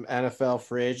some NFL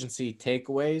free agency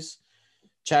takeaways.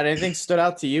 Chad, anything stood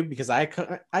out to you? Because I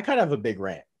kind of have a big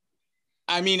rant.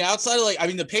 I mean, outside of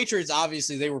the Patriots,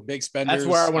 obviously they were big spenders.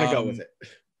 That's where I want to go with it,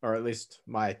 or at least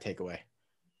my takeaway.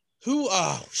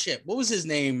 What was his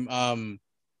name?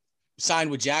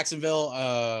 Signed with Jacksonville.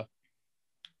 I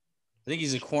think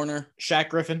he's a corner. Shaq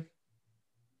Griffin.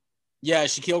 Yeah,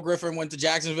 Shaquille Griffin went to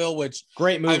Jacksonville, which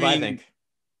great move, I think.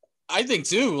 I think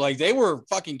too. Like, they were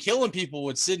fucking killing people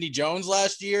with Sidney Jones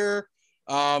last year.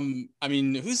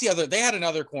 Who's the other? They had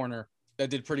another corner that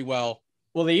did pretty well.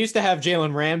 Well, they used to have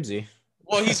Jalen Ramsey.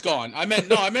 Well, he's gone. I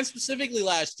meant specifically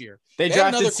last year. They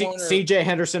drafted CJ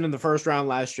Henderson in the first round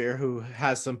last year, who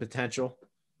has some potential.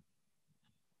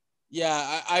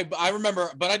 Yeah, I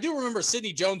remember, but I do remember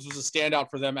Sidney Jones was a standout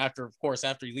for them after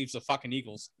he leaves the fucking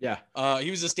Eagles. Yeah.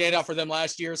 He was a standout for them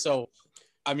last year. So,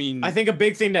 I mean, I think a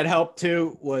big thing that helped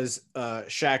too was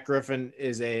Shaq Griffin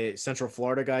is a Central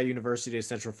Florida guy. University of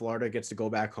Central Florida, gets to go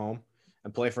back home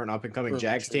and play for an up and coming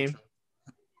Jags team.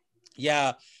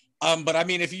 Yeah. But I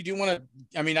mean, if you do want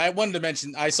to, I wanted to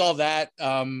mention, I saw that.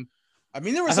 There was. I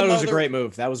thought it was a great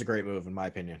move. That was a great move, in my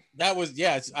opinion. That was,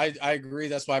 I agree.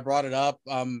 That's why I brought it up.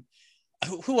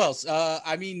 Who else?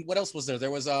 What else was there? There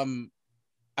was, I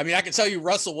can tell you,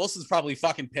 Russell Wilson's probably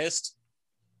fucking pissed.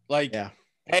 Like, yeah.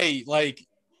 Hey, he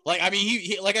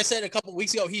like I said a couple of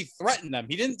weeks ago, he threatened them.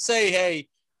 He didn't say, hey,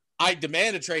 I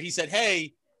demand a trade. He said,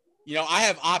 hey, I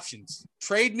have options.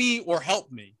 Trade me or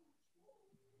help me.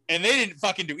 And they didn't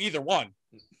fucking do either one.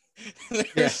 They're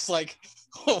just like,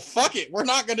 oh, fuck it. We're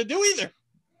not going to do either.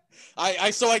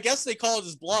 So I guess they call it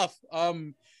his bluff.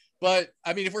 But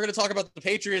if we're going to talk about the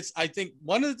Patriots, I think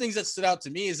one of the things that stood out to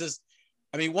me is this.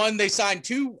 One, they signed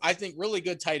 2, I think, really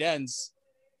good tight ends.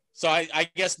 So I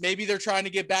guess maybe they're trying to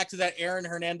get back to that Aaron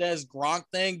Hernandez Gronk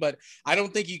thing, but I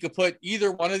don't think you could put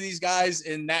either one of these guys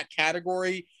in that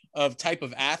category of type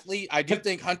of athlete. I do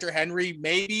think Hunter Henry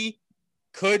maybe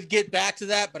could get back to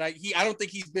that, but I don't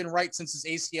think he's been right since his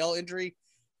ACL injury.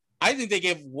 I think they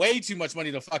gave way too much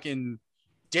money to fucking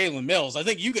Jalen Mills. I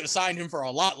think you could have signed him for a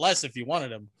lot less if you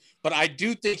wanted him, but I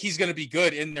do think he's going to be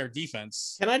good in their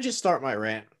defense. Can I just start my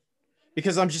rant?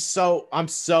 Because I'm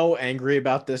so angry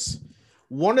about this.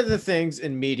 One of the things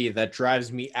in media that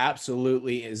drives me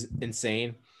absolutely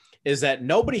insane is that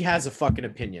nobody has a fucking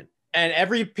opinion. And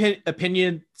every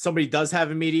opinion somebody does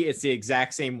have in media, it's the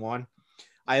exact same one.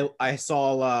 I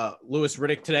saw Louis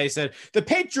Riddick today said the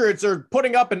Patriots are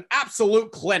putting up an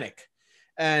absolute clinic,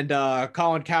 and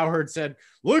Colin Cowherd said,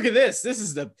 "Look at this.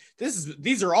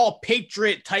 These are all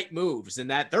Patriot type moves, and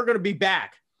that they're going to be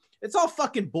back." It's all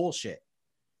fucking bullshit.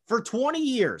 For 20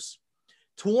 years,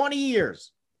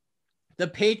 the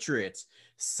Patriots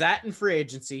sat in free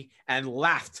agency and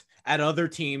laughed at other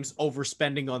teams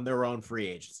overspending on their own free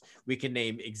agents. We can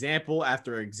name example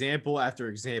after example after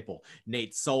example.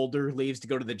 Nate Solder leaves to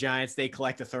go to the Giants. They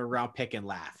collect a 3rd round pick and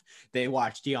laugh. They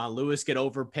watch Deion Lewis get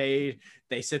overpaid.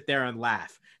 They sit there and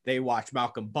laugh. They watch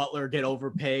Malcolm Butler get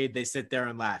overpaid. They sit there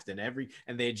and laugh.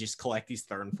 And they just collect these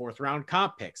 3rd and 4th round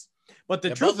comp picks. But the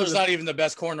truth Butler's not even the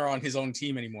best corner on his own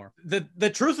team anymore.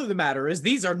 The truth of the matter is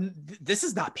this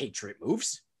is not Patriot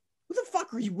moves. Who the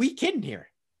fuck are we kidding here?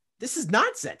 This is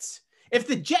nonsense. If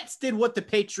the Jets did what the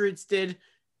Patriots did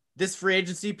this free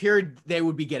agency period, they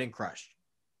would be getting crushed.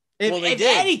 If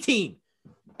any team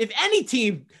If any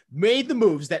team made the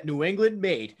moves that New England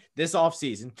made this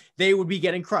offseason, they would be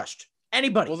getting crushed.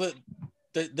 Anybody. Well,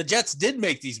 the Jets did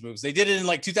make these moves. They did it in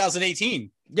like 2018.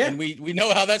 Yeah. And we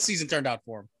know how that season turned out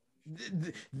for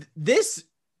them. This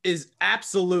is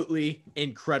absolutely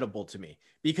incredible to me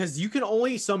because you can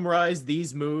only summarize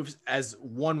these moves as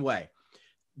one way.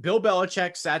 Bill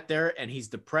Belichick sat there and he's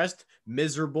depressed,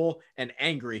 miserable, and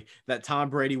angry that Tom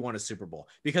Brady won a Super Bowl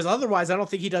because otherwise I don't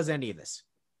think he does any of this.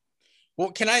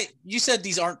 Well, you said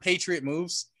these aren't Patriot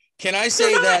moves. Can I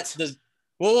say that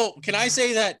can I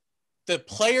say that the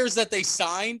players that they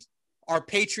signed are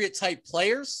Patriot type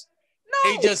players?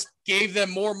 No. They just gave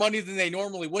them more money than they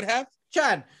normally would have.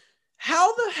 Chad,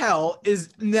 how the hell is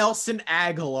Nelson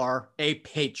Aguilar a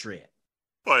Patriot?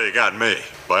 Well, you got me.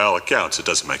 By all accounts, it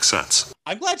doesn't make sense.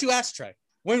 I'm glad you asked, Trey.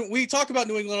 When we talk about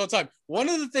New England all the time, one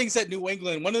of the things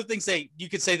you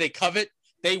could say they covet,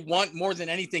 they want more than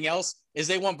anything else, is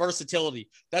they want versatility.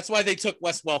 That's why they took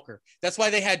Wes Welker. That's why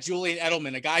they had Julian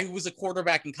Edelman, a guy who was a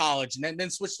quarterback in college and then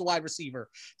switched to wide receiver.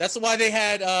 That's why they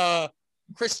had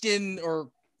Christian, or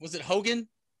was it Hogan?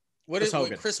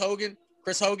 Chris Hogan.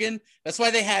 That's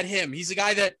why they had him. He's a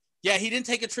guy that, he didn't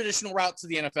take a traditional route to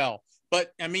the NFL,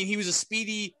 but I mean, he was a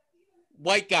speedy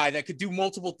white guy that could do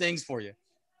multiple things for you.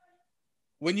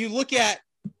 When you look at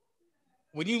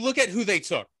who they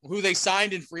took, who they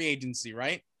signed in free agency,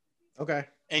 right? Okay.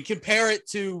 And compare it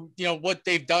to, what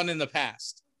they've done in the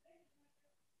past,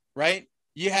 right?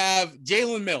 You have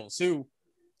Jalen Mills, who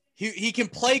he can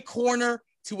play corner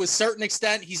to a certain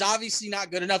extent. He's obviously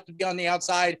not good enough to be on the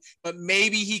outside, but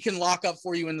maybe he can lock up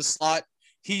for you in the slot.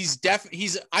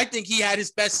 I think he had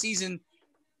his best season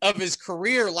of his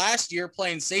career last year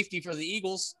playing safety for the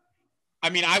Eagles. I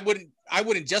mean, I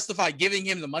wouldn't justify giving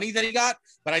him the money that he got,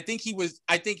 but I think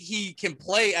he can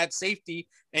play at safety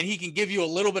and he can give you a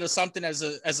little bit of something as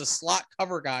a slot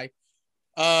cover guy.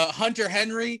 Hunter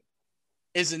Henry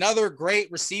is another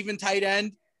great receiving tight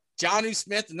end. Jonnu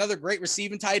Smith, another great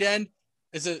receiving tight end,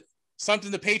 is something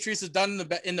the Patriots have done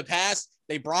in the past.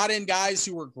 They brought in guys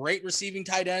who were great receiving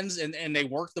tight ends and they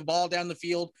worked the ball down the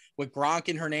field with Gronk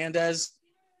and Hernandez.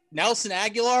 Nelson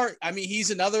Aguilar, I mean,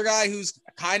 he's another guy who's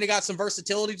kind of got some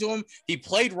versatility to him. He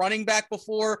played running back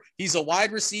before. He's a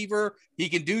wide receiver. He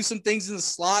can do some things in the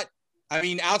slot. I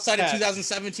mean, outside of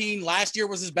 2017, last year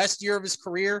was his best year of his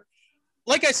career.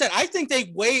 Like I said, I think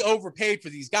they way overpaid for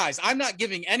these guys. I'm not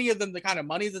giving any of them the kind of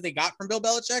money that they got from Bill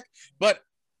Belichick, but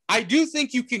I do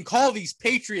think you can call these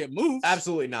Patriot moves.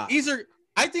 Absolutely not.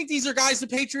 I think these are guys the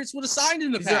Patriots would have signed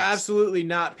in the past. These are absolutely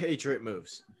not Patriot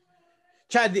moves.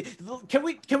 Chad, can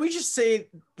we just say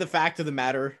the fact of the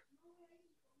matter?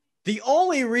 The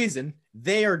only reason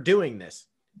they are doing this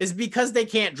is because they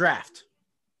can't draft.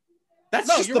 That's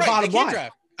just the bottom line.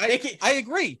 Draft. I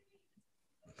agree.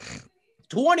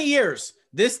 20 years,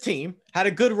 this team had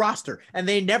a good roster, and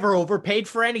they never overpaid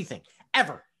for anything.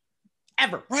 Ever.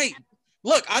 Right.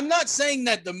 Look, I'm not saying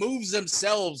that the moves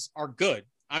themselves are good.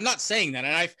 I'm not saying that.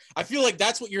 And I feel like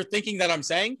that's what you're thinking that I'm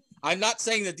saying. I'm not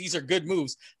saying that these are good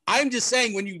moves. I'm just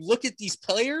saying when you look at these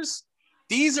players,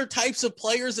 these are types of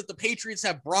players that the Patriots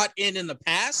have brought in the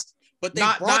past, but they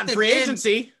brought them in free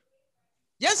agency.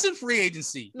 Yes, in free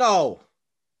agency. No.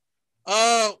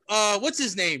 What's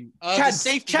his name? Chad, the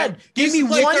safety. Chad, give me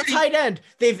one tight end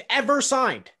they've ever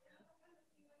signed.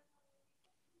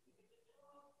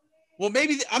 Well,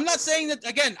 maybe I'm not saying that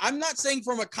again. I'm not saying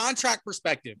from a contract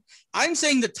perspective. I'm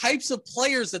saying the types of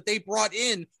players that they brought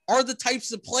in are the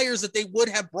types of players that they would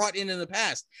have brought in the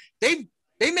past. They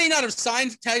may not have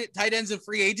signed tight ends in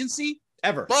free agency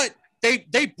ever, but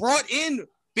they brought in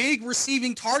big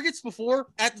receiving targets before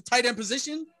at the tight end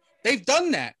position. They've done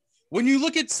that. When you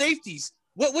look at safeties,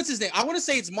 what's his name? I want to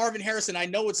say it's Marvin Harrison. I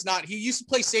know it's not. He used to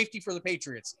play safety for the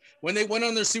Patriots. When they went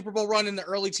on their Super Bowl run in the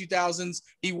early 2000s,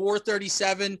 he wore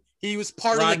 37. He was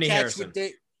part of the catch with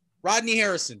Rodney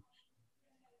Harrison.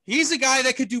 He's a guy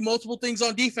that could do multiple things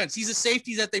on defense. He's a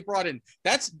safety that they brought in.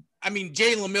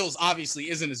 Jalen Mills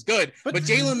obviously isn't as good, but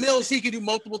Jalen Mills, he could do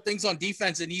multiple things on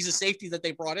defense, and he's a safety that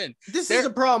they brought in. This is a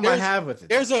problem I have with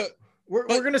it. We're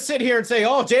going to sit here and say,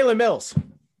 oh, Jalen Mills,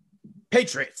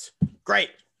 Patriots, great.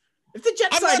 If the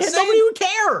Jets signed him, nobody would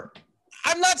care.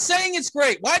 I'm not saying it's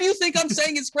great. Why do you think I'm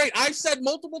saying it's great? I've said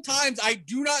multiple times I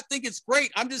do not think it's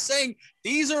great. I'm just saying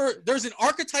there's an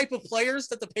archetype of players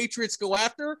that the Patriots go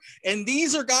after, and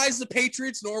these are guys the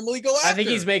Patriots normally go after. I think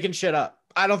he's making shit up.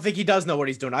 I don't think he does know what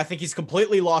he's doing. I think he's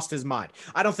completely lost his mind.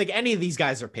 I don't think any of these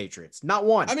guys are Patriots. Not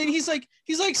one. I mean, he's like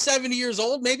 70 years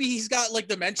old. Maybe he's got like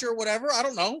dementia or whatever. I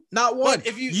don't know. Not one. But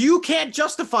if you can't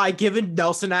justify giving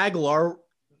Nelson Aguilar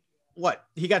what?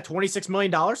 He got $26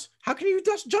 million? How can you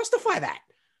justify that?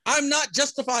 I'm not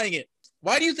justifying it.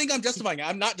 Why do you think I'm justifying it?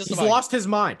 I'm not justifying. He's lost his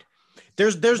mind.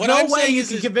 There's what no I'm way saying you is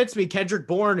can convince me Kendrick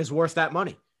Bourne is worth that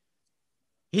money.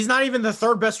 He's not even the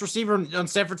third best receiver in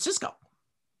San Francisco.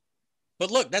 But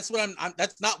look, that's what I'm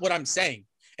that's not what I'm saying.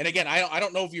 And again, I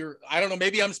don't know if you're, I don't know,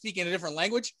 maybe I'm speaking a different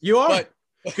language. You are, but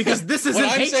because this isn't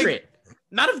Patriot.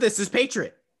 None of this is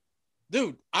Patriot.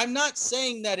 Dude, I'm not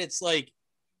saying that it's like,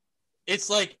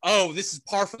 oh, this is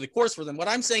par for the course for them. What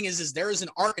I'm saying is there is an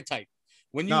archetype.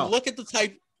 When you look at the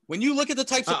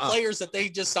types of players that they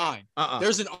just signed,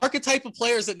 there's an archetype of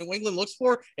players that New England looks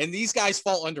for, and these guys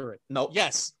fall under it. Nope.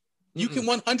 Yes, you can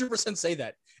 100% say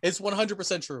that. It's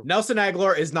 100% true. Nelson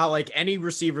Aguilar is not like any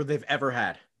receiver they've ever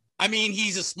had. I mean,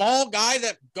 he's a small guy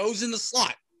that goes in the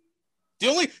slot. The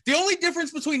only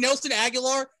difference between Nelson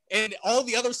Aguilar and all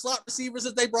the other slot receivers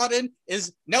that they brought in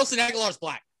is Nelson Aguilar's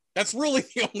black. That's really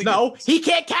the only difference. He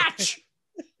can't catch.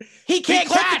 He can't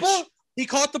catch. He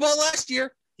caught the ball last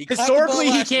year. Historically,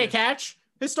 he can't catch.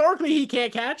 Historically, he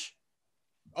can't catch.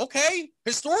 Okay.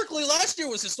 Historically, last year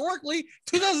was historically.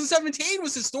 2017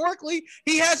 was historically.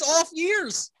 He has off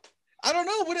years. I don't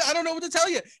know what to tell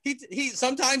you. He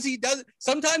sometimes he does.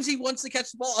 Sometimes he wants to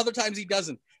catch the ball. Other times he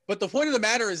doesn't. But the point of the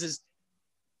matter is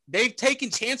they've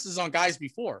taken chances on guys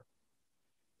before.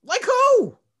 Like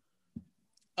who?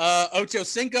 Ocho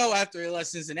Cinco after he left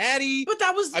Cincinnati. But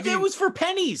that was for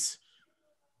pennies.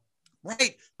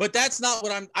 Right. But that's not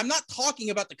what I'm not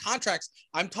talking about the contracts.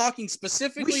 I'm talking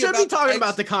specifically we should about be talking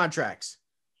about the contracts.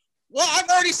 Well, I've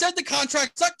already said the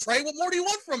contract suck, Trey. What more do you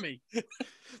want from me?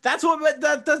 That's what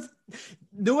the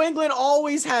New England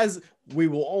always has. We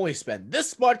will only spend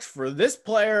this much for this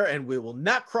player, and we will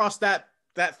not cross that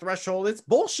threshold. It's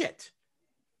bullshit.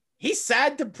 He's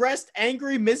sad, depressed,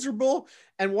 angry, miserable,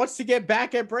 and wants to get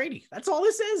back at Brady. That's all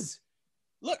this is.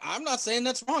 Look, I'm not saying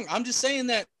that's wrong. I'm just saying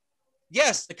that,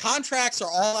 yes, the contracts are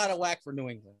all out of whack for New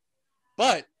England.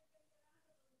 But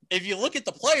if you look at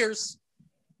the players,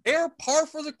 they're par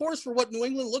for the course for what New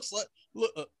England looks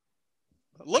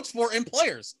for in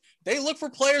players. They look for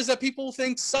players that people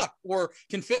think suck or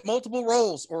can fit multiple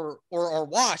roles or are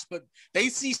washed, but they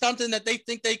see something that they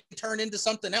think they can turn into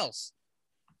something else.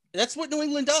 That's what New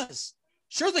England does.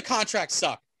 Sure, the contracts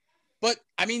suck, but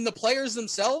I mean, the players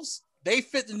themselves, they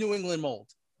fit the New England mold.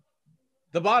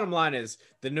 The bottom line is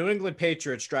the New England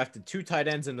Patriots drafted 2 tight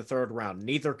ends in the 3rd round.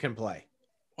 Neither can play.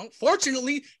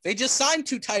 Unfortunately, they just signed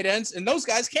 2 tight ends, and those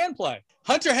guys can play.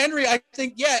 Hunter Henry, I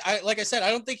think, like I said, I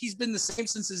don't think he's been the same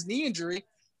since his knee injury,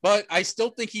 but I still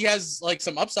think he has like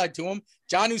some upside to him.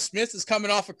 Jonnu Smith is coming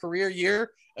off a career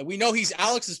year. We know he's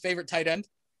Alex's favorite tight end.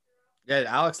 Yeah,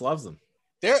 Alex loves them.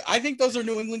 I think those are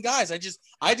New England guys.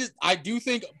 I do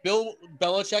think Bill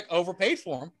Belichick overpaid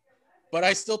for them, but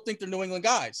I still think they're New England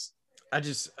guys.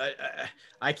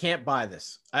 I can't buy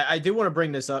this. I do want to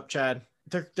bring this up, Chad.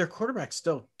 Their quarterback's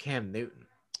still Cam Newton.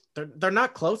 They're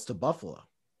not close to Buffalo.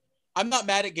 I'm not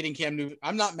mad at getting Cam Newton.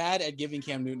 I'm not mad at giving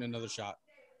Cam Newton another shot.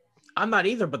 I'm not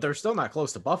either, but they're still not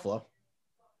close to Buffalo.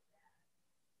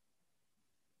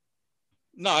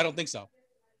 No, I don't think so.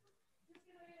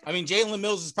 I mean, Jalen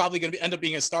Mills is probably going to end up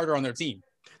being a starter on their team.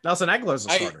 Nelson Aguilar's a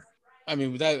starter. I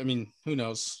mean, who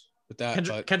knows with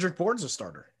that? Kendrick Bourne's a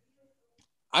starter.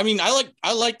 I mean,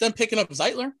 I like them picking up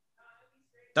Zeitler.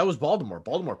 That was Baltimore.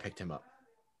 Baltimore picked him up.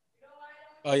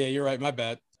 Oh yeah, you're right. My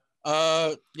bad.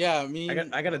 Yeah, I mean,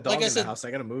 I got a dog in the house.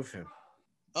 I got to move him.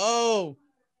 Oh,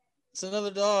 it's another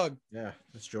dog. Yeah,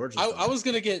 it's George's. I was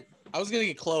gonna get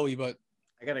Chloe, but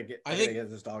I gotta get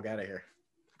this dog out of here.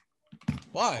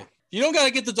 Why? You don't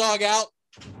gotta get the dog out.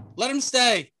 Let him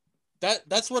stay.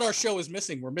 That's what our show is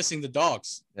missing. We're missing the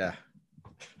dogs. Yeah.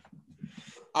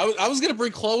 I was gonna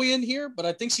bring Chloe in here, but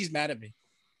I think she's mad at me.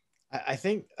 I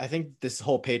think this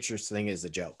whole Patriots thing is a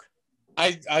joke.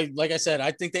 I like I said,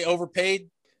 I think they overpaid.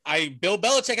 Bill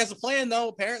Belichick has a plan though.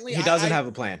 Apparently, he doesn't have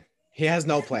a plan. He has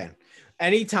no plan.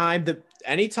 Anytime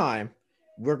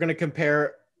we're gonna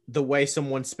compare the way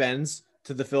someone spends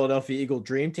to the Philadelphia Eagle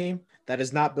Dream Team, that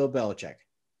is not Bill Belichick.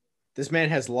 This man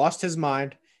has lost his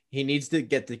mind. He needs to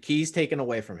get the keys taken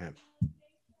away from him.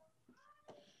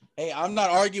 Hey, I'm not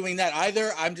arguing that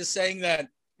either. I'm just saying that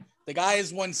the guy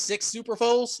has won 6 Super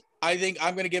Bowls. I think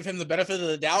I'm going to give him the benefit of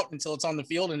the doubt until it's on the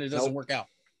field and it doesn't work out.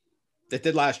 It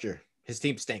did last year. His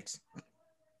team stinks.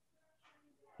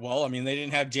 Well, I mean, they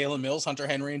didn't have Jalen Mills, Hunter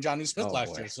Henry, and Jonnu Smith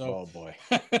last year. So, oh boy,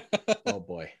 oh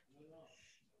boy.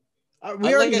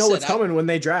 We already know what's coming when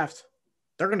they draft.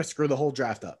 They're going to screw the whole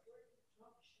draft up.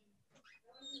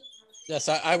 Yes,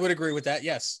 I would agree with that.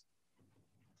 Yes.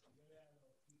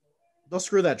 They'll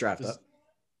screw that draft up.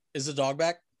 Is the dog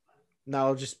back?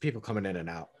 No, just people coming in and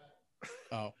out.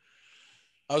 Oh,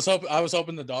 I was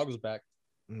hoping the dog was back.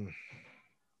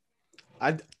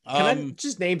 Can I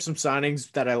just name some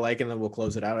signings that I like, and then we'll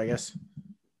close it out, I guess?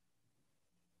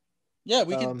 Yeah,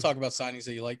 we can talk about signings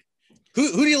that you like.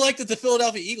 Who do you like that the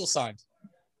Philadelphia Eagles signed?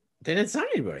 They didn't sign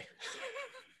anybody.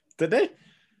 Did they?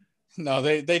 No,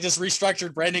 they just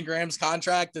restructured Brandon Graham's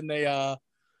contract, and they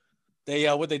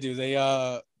what they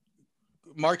do?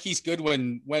 Marquise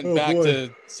Goodwin went back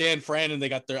to San Fran, and they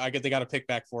got a pick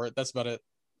back for it. That's about it.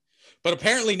 But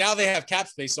apparently now they have cap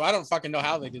space, so I don't fucking know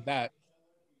how they did that.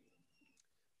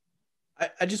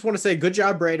 I just want to say good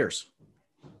job, Raiders.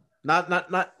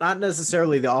 Not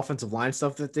necessarily the offensive line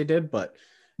stuff that they did, but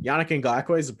Yannick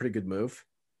Ngakoue is a pretty good move.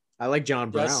 I like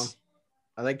John Brown. Yes.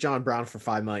 I like John Brown for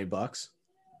 $5 million.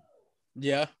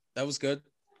 Yeah, that was good.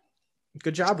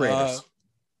 Good job, Raiders.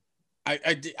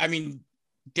 I mean,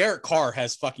 Derek Carr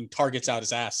has fucking targets out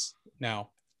his ass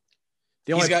now.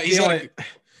 The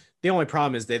only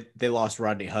problem is they lost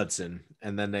Rodney Hudson,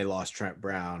 and then they lost Trent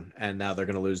Brown, and now they're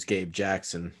going to lose Gabe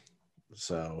Jackson.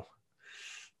 So,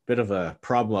 bit of a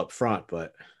problem up front,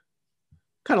 but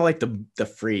kind of like the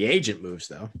free agent moves,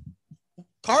 though.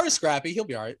 Carr is scrappy. He'll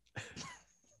be all right.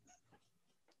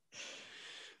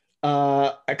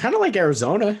 I kind of like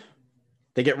Arizona.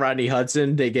 They get Rodney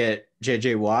Hudson. They get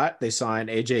J.J. Watt. They sign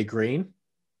A.J. Green.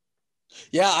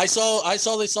 Yeah, I saw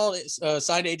they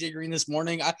signed AJ Green this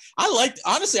morning. I like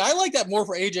that more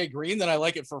for AJ Green than I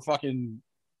like it for fucking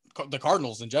the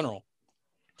Cardinals in general.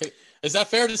 Okay. Is that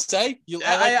fair to say?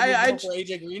 I like for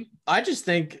AJ Green? I just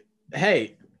think,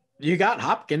 hey, you got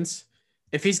Hopkins.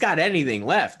 If he's got anything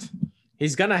left,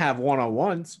 he's gonna have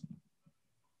one-on-ones.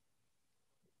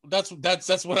 That's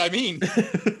what I mean.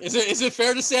 Is it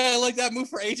fair to say I like that move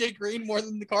for AJ Green more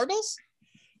than the Cardinals?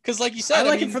 Because like you said, I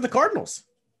like it for the Cardinals.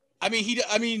 I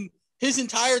mean, his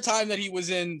entire time that he was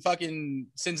in fucking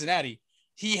Cincinnati,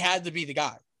 he had to be the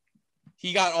guy.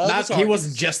 He got all the targets. He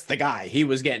wasn't just the guy. He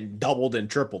was getting doubled and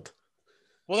tripled.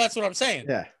 Well, that's what I'm saying.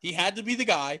 Yeah. He had to be the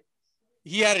guy.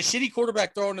 He had a shitty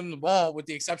quarterback throwing him the ball with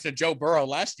the exception of Joe Burrow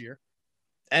last year.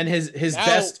 And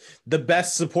the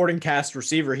best supporting cast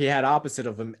receiver he had opposite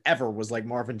of him ever was like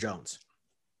Marvin Jones.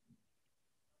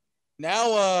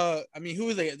 Now, I mean, who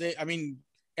are they?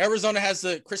 Arizona has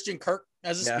the Christian Kirk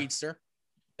as a speedster.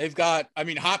 They've got,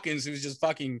 Hopkins, who's just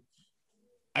fucking,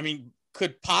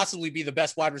 could possibly be the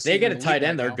best wide receiver. They get a tight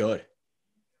end, they're good.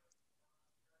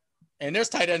 And there's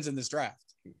tight ends in this draft.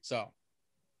 So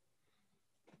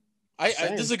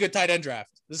this is a good tight end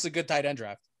draft.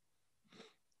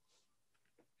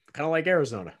 Kind of like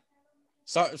Arizona.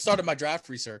 Started my draft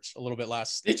research a little bit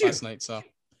last night. So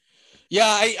yeah,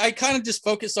 I kind of just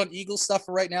focused on Eagles stuff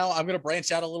for right now. I'm going to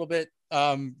branch out a little bit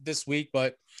this week,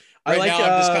 but now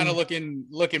I'm just kind of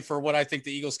looking for what I think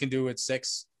the Eagles can do at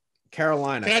 6.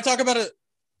 Carolina. Can I talk about it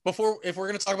before, if we're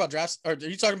going to talk about drafts, or are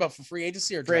you talking about for free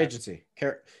agency or free draft? agency?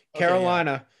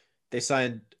 Carolina, they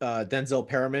signed Denzel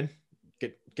Perriman,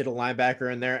 get a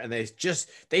linebacker in there, and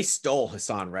they stole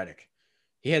Hassan Reddick.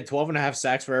 He had 12.5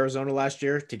 sacks for Arizona last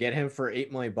year. To get him for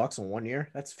 $8 million in 1 year,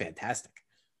 that's fantastic.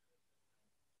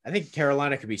 I think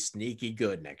Carolina could be sneaky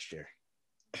good next year.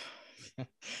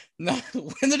 Not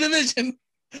win the division.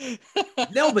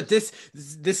 No, but this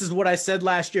is what I said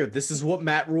last year. This is what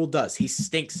Matt Rule does. He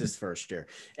stinks his first year.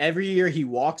 Every year he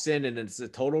walks in and it's a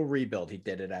total rebuild. He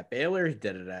did it at Baylor. He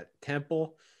did it at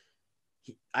Temple.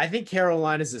 I think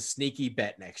Carolina's a sneaky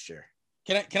bet next year.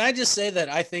 Can I just say that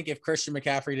I think if Christian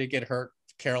McCaffrey did get hurt,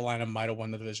 Carolina might have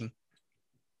won the division.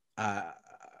 I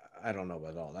don't know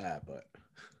about all that, but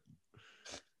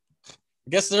I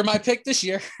guess they're my pick this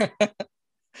year.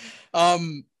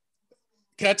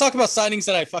 Can I talk about signings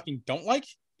that I fucking don't like?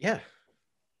 Yeah.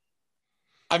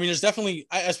 There's definitely,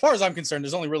 as far as I'm concerned,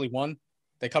 there's only really one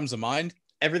that comes to mind.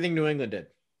 Everything New England did.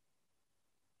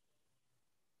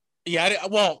 Yeah. I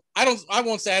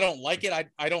won't say I don't like it.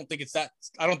 I don't think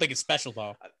it's special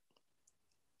though.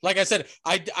 Like I said,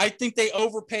 I think they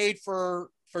overpaid for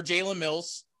Jalen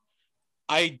Mills.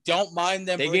 I don't mind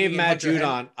them. They gave Matt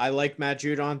Judon. I like Matt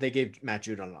Judon. They gave Matt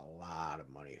Judon a lot of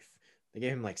money. They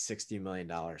gave him like $60 million.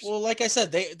 Well, like I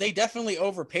said, they definitely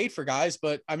overpaid for guys,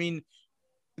 but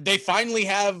they finally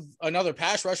have another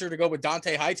pass rusher to go with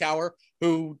Dante Hightower,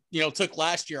 who took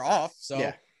last year off. So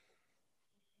yeah.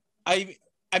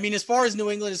 As far as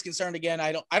New England is concerned, again,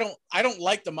 I don't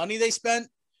like the money they spent,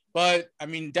 but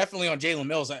definitely on Jalen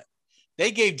Mills.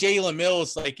 They gave Jalen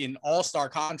Mills like an all-star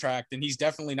contract, and he's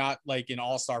definitely not like an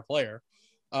all-star player.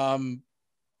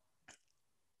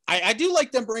 I do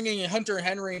like them bringing in Hunter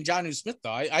Henry and Jonnu Smith,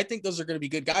 though. I think those are going to be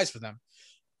good guys for them.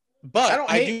 But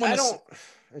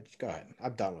go ahead.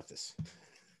 I'm done with this.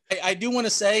 I do want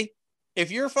to say, if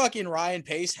you're fucking Ryan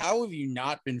Pace, how have you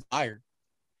not been fired?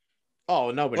 Oh,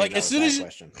 nobody like knows as soon that as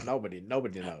question. Nobody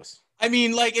knows. I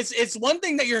mean, like it's one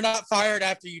thing that you're not fired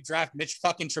after you draft Mitch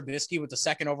fucking Trubisky with the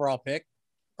 2nd overall pick,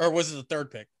 or was it the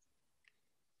 3rd pick?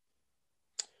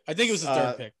 I think it was the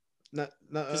 3rd pick. No,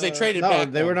 because they traded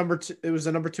back. They were number 2. It was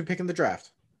the number 2 pick in the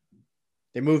draft.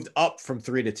 They moved up from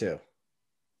 3 to 2.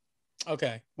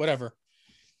 Okay, whatever.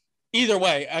 Either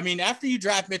way, I mean, after you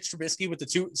draft Mitch Trubisky with the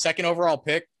 2nd overall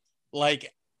pick,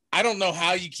 like, I don't know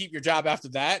how you keep your job after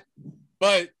that.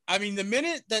 But I mean, the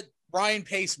minute that Brian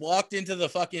Pace walked into the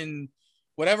fucking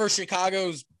whatever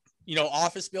Chicago's,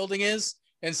 office building is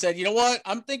and said, you know what,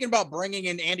 I'm thinking about bringing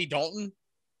in Andy Dalton.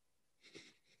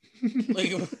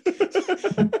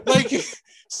 like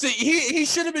so he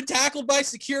should have been tackled by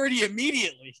security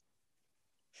immediately.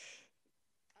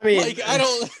 I mean, like, I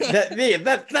don't.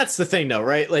 That's the thing, though,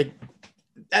 right? Like,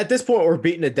 at this point, we're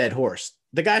beating a dead horse.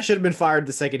 The guy should have been fired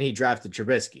the second he drafted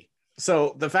Trubisky.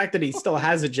 So the fact that he still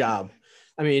has a job,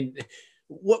 I mean,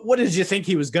 what did you think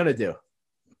he was gonna do?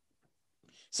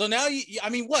 So now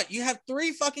what? You have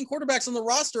 3 fucking quarterbacks on the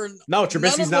roster. And no,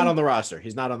 Trubisky's not on the roster.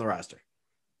 He's not on the roster.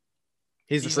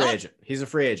 He's a free agent. He's a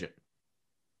free agent.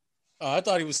 Oh, I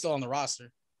thought he was still on the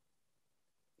roster.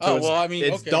 So it's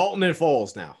okay. Dalton and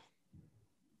Foles now.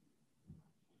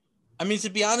 I mean, to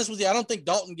be honest with you, I don't think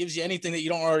Dalton gives you anything that you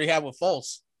don't already have with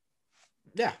Foles.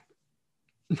 Yeah.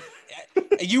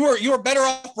 You were better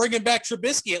off bringing back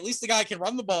Trubisky. At least the guy can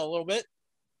run the ball a little bit.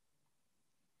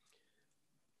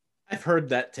 I've heard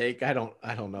that take. I don't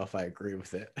know if I agree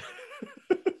with it.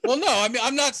 Well, no, I mean,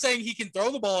 I'm not saying he can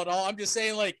throw the ball at all. I'm just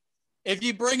saying, like, if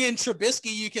you bring in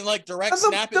Trubisky, you can like direct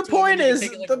snap it. The point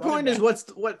is, what's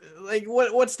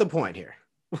the point here?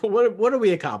 What are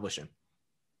we accomplishing?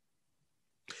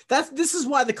 This is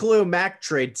why the Khalil Mack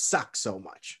trade sucks so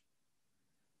much.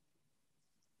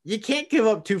 You can't give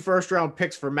up 2 first-round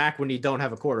picks for Mack when you don't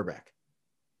have a quarterback.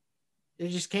 You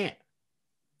just can't.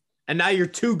 And now you're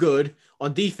too good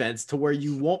on defense to where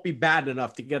you won't be bad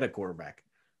enough to get a quarterback.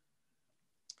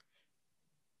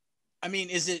 I mean,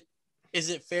 is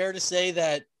it fair to say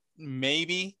that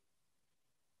maybe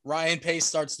Ryan Pace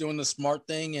starts doing the smart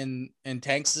thing and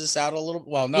tanks this out a little?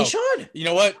 Well, no. He should. You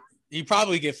know what? He'd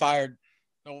probably get fired.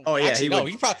 Oh, yeah.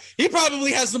 Actually, he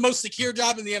probably has the most secure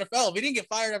job in the NFL. If he didn't get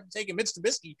fired after taking Mitch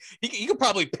Trubisky, he could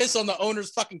probably piss on the owner's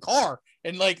fucking car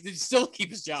and like still keep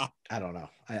his job. I don't know.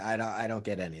 I don't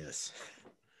get any of this.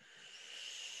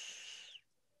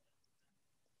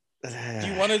 Do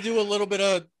you want to do a little bit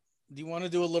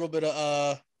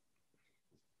of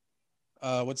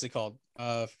what's it called?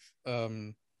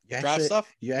 Draft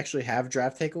stuff? You actually have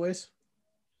draft takeaways?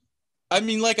 I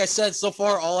mean, like I said, so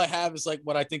far all I have is like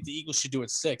what I think the Eagles should do at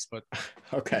 6, but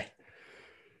okay.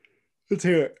 Let's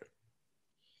hear it.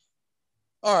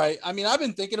 All right. I mean, I've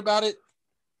been thinking about it,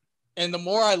 and the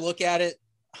more I look at it,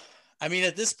 I mean,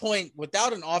 at this point,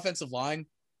 without an offensive line,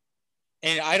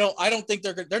 and I don't think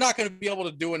they're not going to be able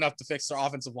to do enough to fix their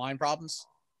offensive line problems.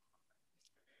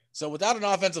 So without an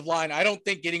offensive line, I don't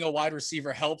think getting a wide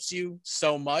receiver helps you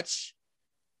so much.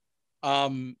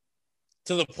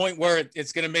 To the point where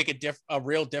it's going to make a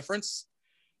real difference.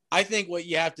 I think what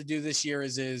you have to do this year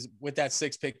is with that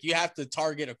 6th pick, you have to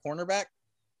target a cornerback.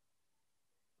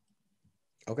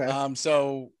 Okay.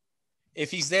 So if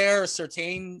he's there,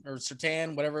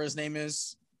 Surtain, whatever his name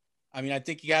is, I mean, I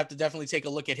think you have to definitely take a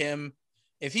look at him.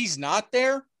 If he's not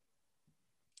there,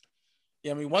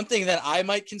 I mean, one thing that I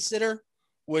might consider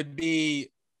would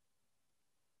be,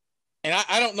 and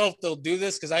I don't know if they'll do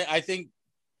this because I think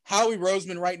Howie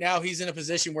Roseman right now, he's in a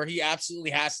position where he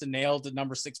absolutely has to nail the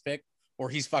number 6 pick or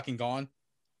he's fucking gone.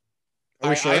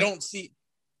 Sure? I don't see.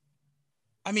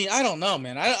 I mean, I don't know,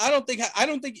 man. I don't think,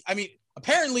 I mean,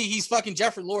 apparently he's fucking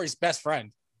Jeffrey Lurie's best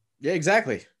friend. Yeah,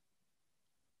 exactly.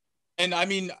 And I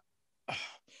mean,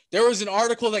 there was an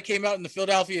article that came out in the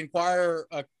Philadelphia Inquirer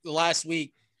last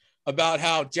week about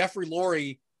how Jeffrey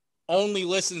Lurie only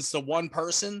listens to one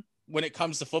person when it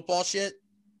comes to football shit,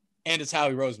 and it's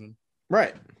Howie Roseman.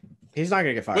 Right. He's not going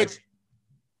to get fired.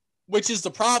 Which is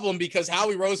the problem because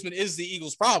Howie Roseman is the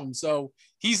Eagles' problem. So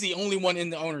he's the only one in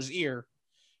the owner's ear.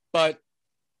 But,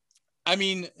 I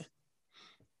mean,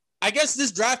 I guess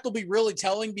this draft will be really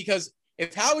telling because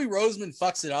if Howie Roseman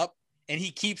fucks it up and he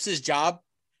keeps his job,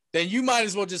 then you might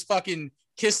as well just fucking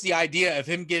kiss the idea of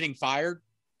him getting fired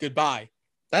goodbye.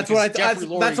 That's what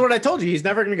I told you. He's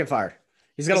never going to get fired.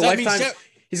 He's got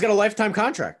a lifetime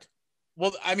contract.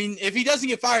 Well, I mean, if he doesn't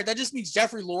get fired, that just means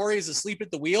Jeffrey Lurie is asleep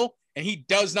at the wheel and he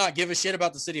does not give a shit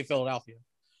about the city of Philadelphia.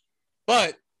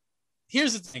 But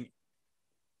here's the thing.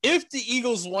 If the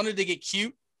Eagles wanted to get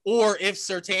cute or if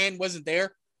Surtain wasn't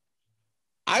there,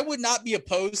 I would not be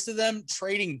opposed to them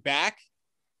trading back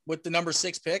with the number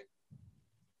 6 pick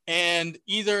and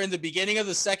either in the beginning of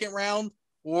the second round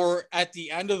or at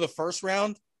the end of the first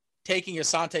round, taking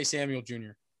Asante Samuel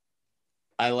Jr.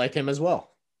 I like him as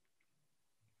well.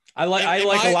 I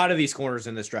like a lot of these corners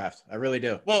in this draft. I really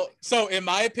do. Well, so in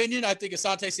my opinion, I think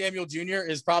Asante Samuel Jr.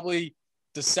 is probably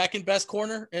the second best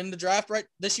corner in the draft right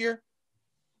this year.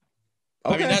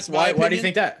 Okay. I mean, that's my opinion. Why do you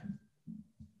think that?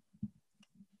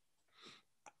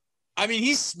 I mean,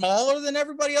 he's smaller than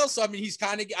everybody else. So, I mean,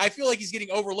 I feel like he's getting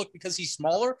overlooked because he's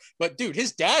smaller. But, dude,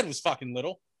 his dad was fucking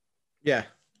little. Yeah.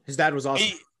 His dad was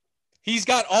awesome. He's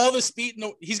got all the speed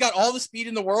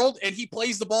in the world, and he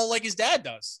plays the ball like his dad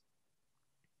does.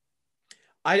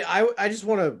 I just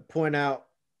want to point out,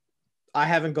 I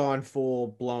haven't gone full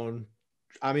blown.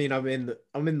 I mean, I'm in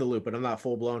the loop, but I'm not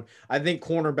full blown. I think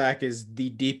cornerback is the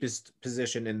deepest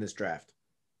position in this draft.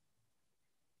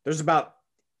 There's about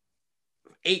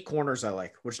 8 corners I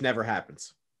like, which never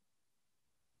happens.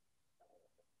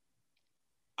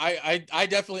 I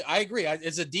definitely agree.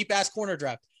 It's a deep ass corner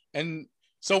draft, and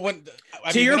so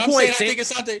to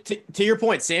your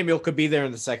point, Samuel could be there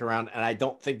in the second round, and I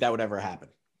don't think that would ever happen,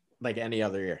 like any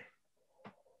other year.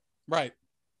 Right.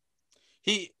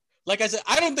 Like I said,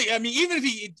 I don't think. I mean,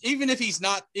 even if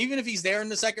he's there in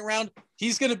the second round,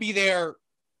 he's going to be there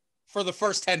for the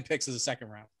first 10 picks of the second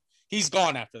round. He's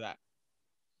gone after that.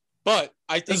 But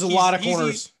I think there's a lot of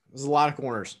corners. There's a lot of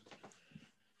corners.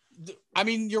 I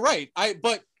mean, you're right.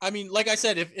 Like I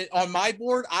said, on my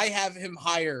board, I have him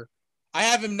higher. I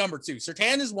have him number 2.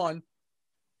 Surtain is 1.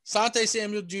 Asante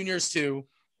Samuel Jr. is 2.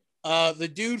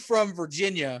 The dude from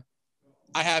Virginia,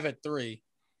 I have at 3.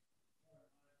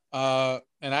 And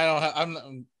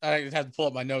I have to pull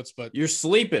up my notes, but you're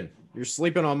sleeping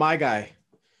on my guy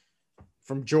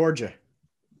from Georgia,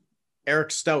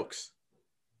 Eric Stokes.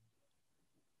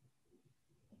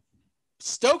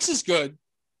 Stokes is good.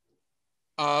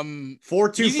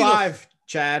 4.25,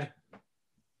 Chad.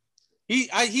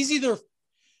 He's either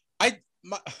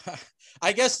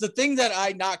I guess the thing that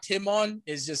I knocked him on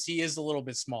is just he is a little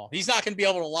bit small. He's not going to be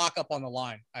able to lock up on the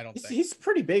line. I don't think he's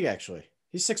pretty big actually.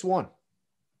 He's 6'1".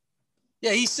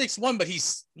 Yeah, he's 6'1", but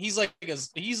he's like a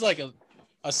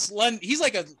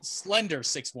slender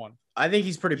 6'1". I think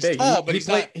he's pretty big. Tall, but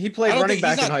he played running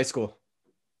back in high school.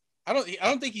 I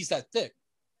don't think he's that thick.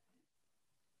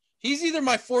 He's either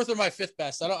my 4th or my 5th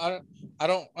best. I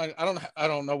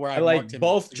don't know where I like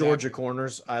both Georgia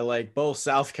corners. I like both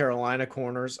South Carolina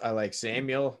corners. I like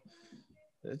Samuel.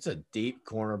 It's a deep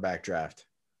cornerback draft.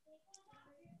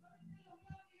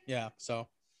 Yeah, so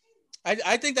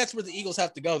I think that's where the Eagles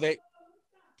have to go. They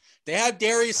have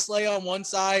Darius Slay on one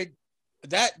side.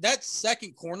 That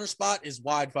second corner spot is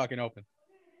wide fucking open.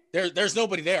 There's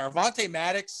nobody there. Avonte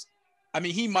Maddox, I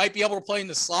mean, he might be able to play in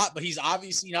the slot, but he's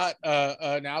obviously not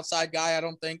an outside guy, I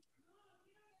don't think.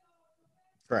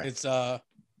 Correct. It's so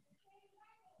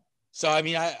I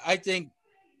mean, I think,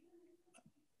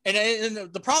 and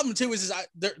the problem too is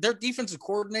their defensive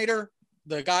coordinator,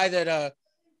 the guy that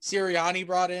Sirianni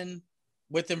brought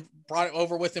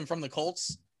over with him from the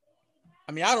Colts.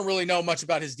 I mean, I don't really know much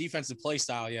about his defensive play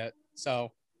style yet,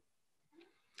 so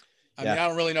I mean, I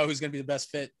don't really know who's going to be the best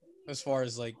fit as far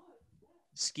as like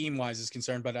scheme wise is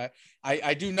concerned, but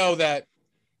I do know that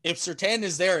if Surtain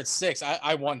is there at 6,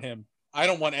 I want him. I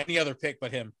don't want any other pick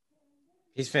but him.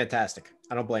 He's fantastic.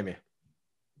 I don't blame you.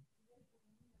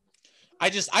 I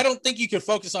don't think you could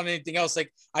focus on anything else.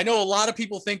 Like, I know a lot of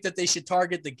people think that they should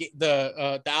target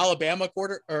the Alabama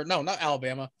not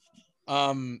Alabama.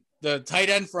 The tight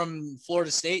end from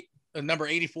Florida State, number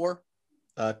 84.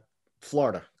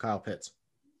 Florida, Kyle Pitts.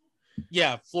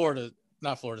 Yeah, Florida,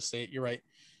 not Florida State. You're right.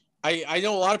 I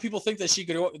know a lot of people think that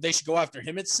they should go after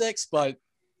him at 6, but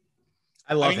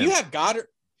I love him. You have Goddard.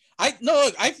 I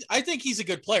think he's a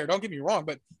good player. Don't get me wrong,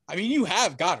 but I mean, you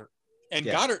have Goddard, and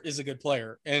Goddard is a good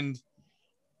player. And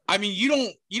I mean, you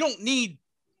don't need.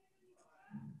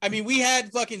 I mean, we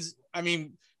have,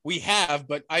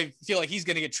 but I feel like he's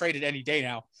going to get traded any day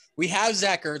now. We have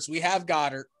Zach Ertz, we have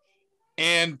Goddard,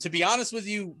 and to be honest with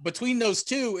you, between those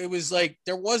two, it was like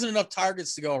there wasn't enough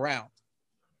targets to go around.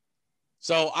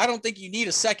 So I don't think you need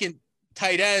a second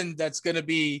tight end that's going to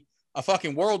be a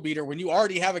fucking world beater when you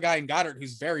already have a guy in Goddard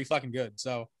who's very fucking good.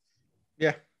 So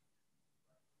yeah,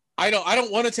 I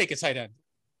don't want to take a tight end.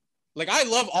 Like, I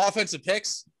love offensive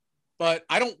picks, but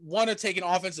I don't want to take an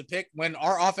offensive pick when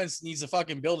our offense needs to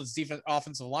fucking build its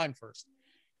offensive line first.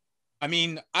 I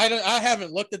mean, I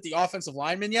haven't looked at the offensive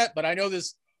linemen yet, but I know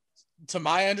this, to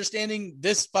my understanding,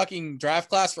 this fucking draft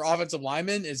class for offensive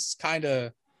linemen is kind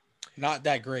of not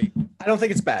that great. I don't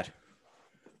think it's bad.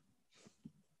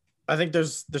 I think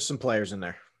there's some players in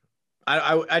there.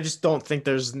 I just don't think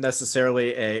there's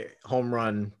necessarily a home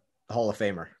run Hall of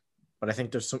Famer, but I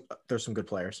think there's some good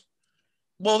players.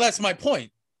 Well, that's my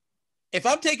point. If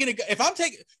I'm taking an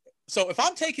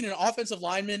offensive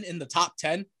lineman in the top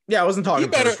 10, yeah, I wasn't talking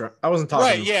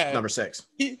number 6.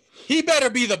 He better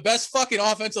be the best fucking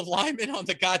offensive lineman on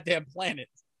the goddamn planet.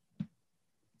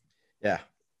 Yeah.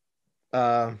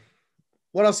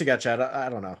 What else you got, Chad? I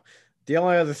don't know. The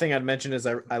only other thing I'd mention is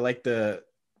I like the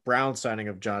Brown signing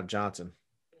of John Johnson.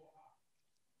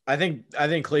 I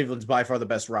think Cleveland's by far the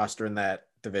best roster in that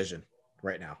division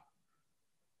right now.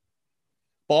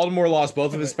 Baltimore lost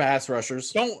both of his pass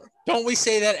rushers. Don't we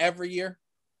say that every year?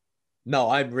 No,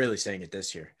 I'm really saying it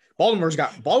this year. Baltimore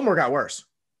got worse.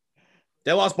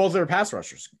 They lost both of their pass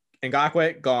rushers.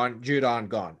 Ngakoue gone, Judon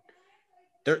gone.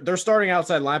 Their starting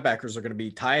outside linebackers are going to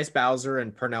be Tyus Bowser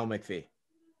and Pernell McPhee.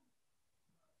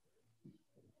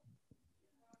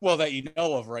 Well, that you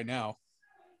know of right now.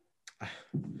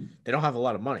 They don't have a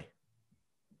lot of money.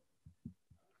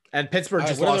 And Pittsburgh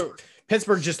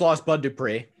just lost Bud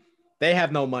Dupree. They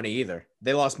have no money either.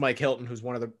 They lost Mike Hilton, who's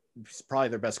probably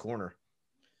their best corner.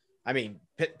 I mean,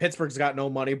 Pittsburgh's got no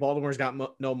money. Baltimore's got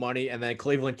no money. And then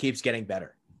Cleveland keeps getting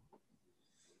better.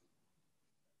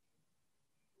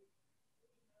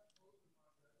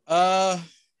 I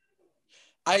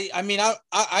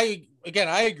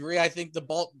agree. I think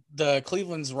the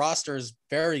Cleveland's roster is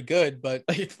very good, but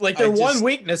like their one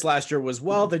weakness last year was,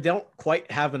 they don't quite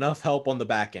have enough help on the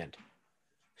back end.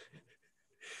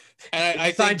 And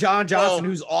I signed John Johnson,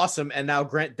 who's awesome, and now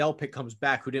Grant Delpit comes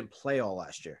back, who didn't play all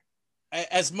last year.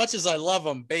 As much as I love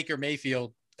him, Baker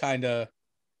Mayfield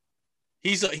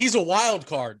he's a wild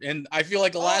card, and I feel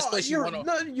like the last place you're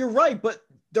right, but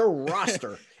their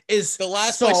roster is the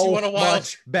last place you want a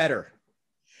much better.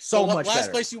 So much better.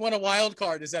 Last place you want a wild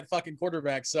card is that fucking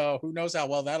quarterback. So who knows how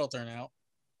well that'll turn out.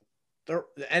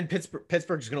 And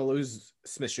Pittsburgh's going to lose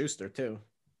Smith-Schuster too.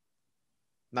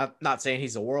 Not saying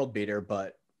he's a world beater,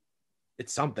 but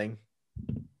it's something.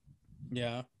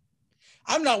 Yeah.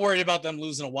 I'm not worried about them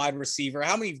losing a wide receiver.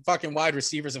 How many fucking wide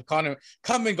receivers have come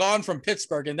and gone from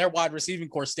Pittsburgh, and their wide receiving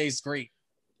core stays great?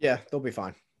 Yeah, they'll be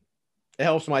fine. It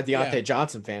helps my Deontay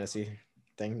Johnson fantasy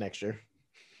thing next year.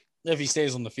 If he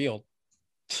stays on the field.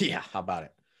 Yeah, how about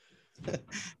it?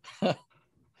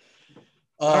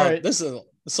 All right. This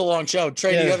is a long show.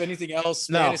 Trey, do you have anything else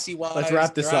fantasy-wise? Let's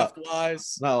wrap this up.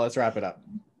 Wise? No, let's wrap it up.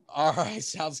 All right,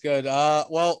 sounds good.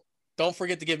 Well, don't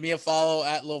forget to give me a follow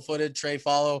at Lil Footed. Trey,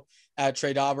 follow at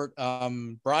Trey Daubert.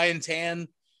 Bryan Tann.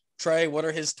 Trey, what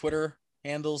are his Twitter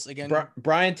handles again?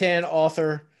 Bryan Tann,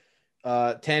 author,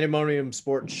 Tandemonium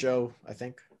Sports Show, I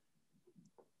think.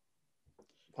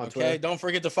 On Twitter. Don't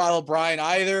forget to follow Bryan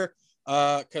either.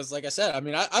 Because like I said,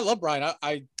 I love Bryan.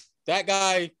 That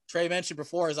guy Trey mentioned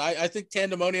before I think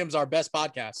Tandemonium's our best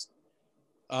podcast.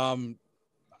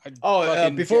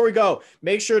 Before we go,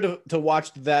 make sure to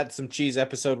watch that Some Cheese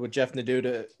episode with Jeff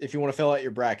Nadeau if you want to fill out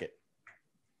your bracket.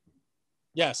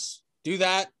 Yes, do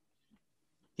that.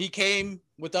 He came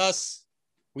with us.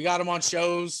 We got him on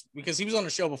shows because he was on a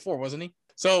show before, wasn't he?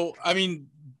 So,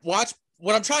 watch.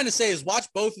 What I'm trying to say is watch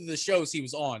both of the shows he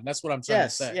was on. That's what I'm trying to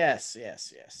say. Yes.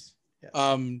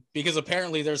 Because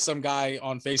apparently there's some guy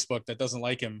on Facebook that doesn't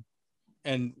like him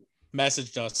and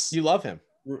messaged us. You love him.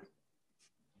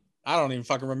 I don't even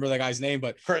fucking remember that guy's name,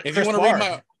 but if you want to read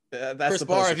my Chris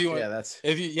Barr, if you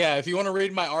want to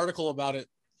read my article about it,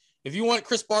 if you want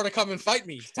Chris Barr to come and fight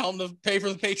me, tell him to pay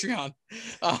for the Patreon.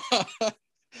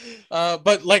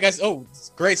 But like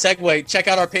great segue. Check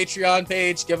out our Patreon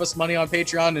page. Give us money on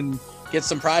Patreon and get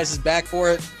some prizes back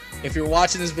for it. If you're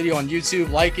watching this video on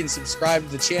YouTube, like and subscribe to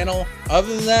the channel.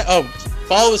 Other than that,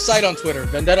 follow the site on Twitter,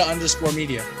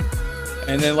 Vendetta_media.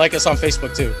 And then like us on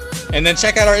Facebook too. And then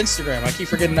check out our Instagram. I keep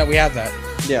forgetting that we have that.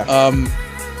 Yeah.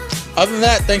 Other than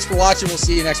that, thanks for watching. We'll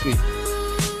see you next week.